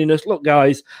joining us. Look,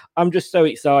 guys, I'm just so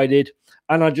excited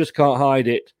and I just can't hide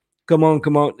it. Come on.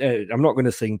 I'm not going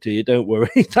to sing to you. Don't worry.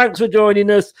 Thanks for joining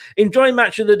us. Enjoy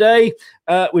match of the day.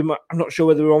 I'm not sure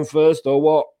whether we're on first or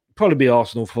what. Probably be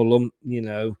Arsenal Fulham.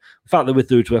 The fact that we're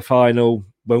through to a final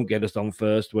won't get us on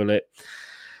first, will it?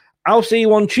 I'll see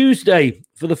you on Tuesday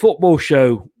for the football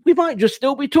show. We might just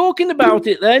still be talking about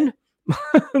it then.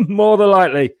 More than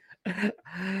likely.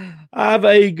 Have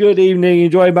a good evening.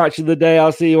 Enjoy match of the day.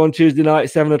 I'll see you on Tuesday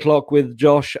night, 7 o'clock with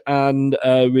Josh and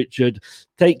Richard.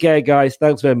 Take care, guys.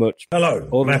 Thanks very much.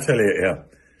 Hello, Matt Elliott here.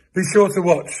 Be sure to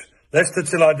watch Leicester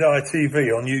Till I Die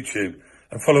TV on YouTube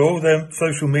and follow all their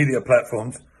social media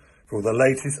platforms for all the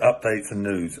latest updates and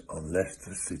news on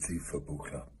Leicester City Football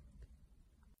Club.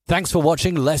 Thanks for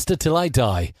watching Leicester Till I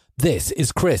Die. This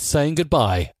is Chris saying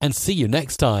goodbye and see you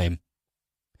next time.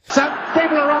 Some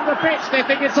people are on the pitch, they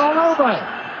think it's all over.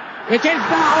 It is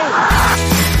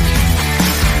now.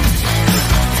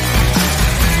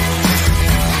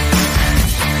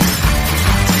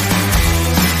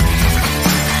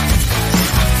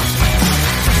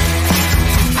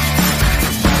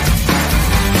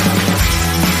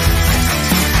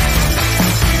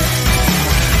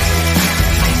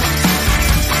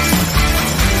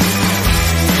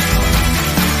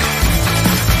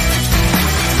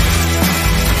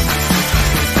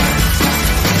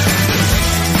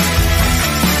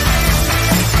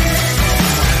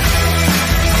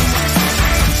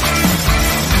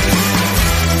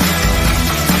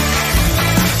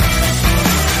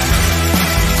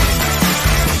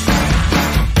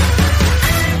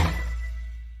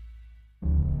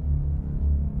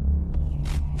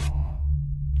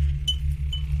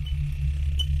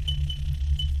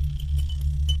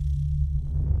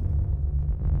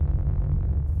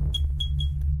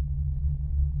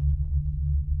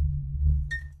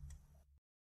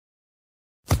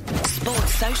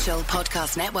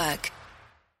 Podcast Network.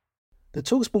 The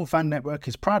TalkSport Fan Network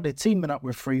is proudly teaming up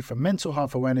with Free for Mental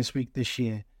Health Awareness Week this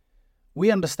year. We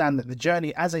understand that the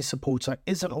journey as a supporter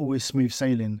isn't always smooth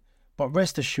sailing, but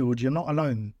rest assured you're not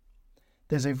alone.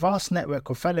 There's a vast network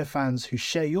of fellow fans who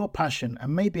share your passion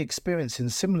and may be experiencing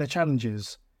similar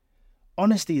challenges.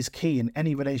 Honesty is key in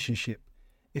any relationship.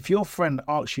 If your friend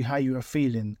asks you how you are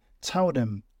feeling, tell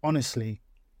them honestly.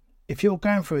 If you're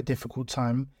going through a difficult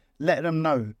time, let them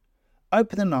know.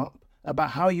 Opening up about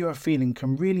how you are feeling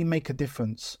can really make a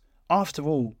difference. After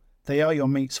all, they are your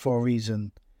mates for a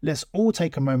reason. Let's all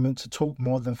take a moment to talk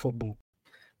more than football.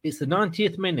 It's the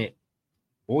 90th minute.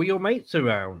 All your mates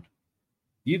around.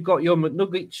 You've got your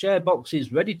McNugget share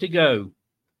boxes ready to go.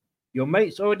 Your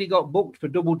mates already got booked for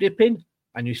double dipping,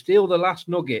 and you steal the last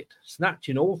nugget,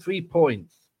 snatching all 3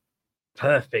 points.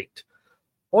 Perfect.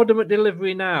 Order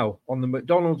McDelivery now on the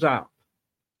McDonald's app.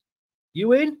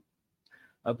 You in?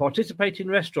 At participating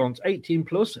restaurants, 18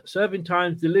 plus, serving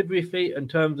times, delivery fee and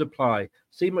terms apply.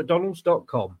 See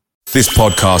mcdonalds.com. This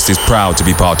podcast is proud to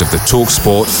be part of the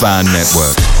TalkSport Fan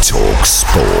Network.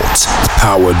 TalkSport.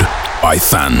 Powered by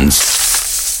fans.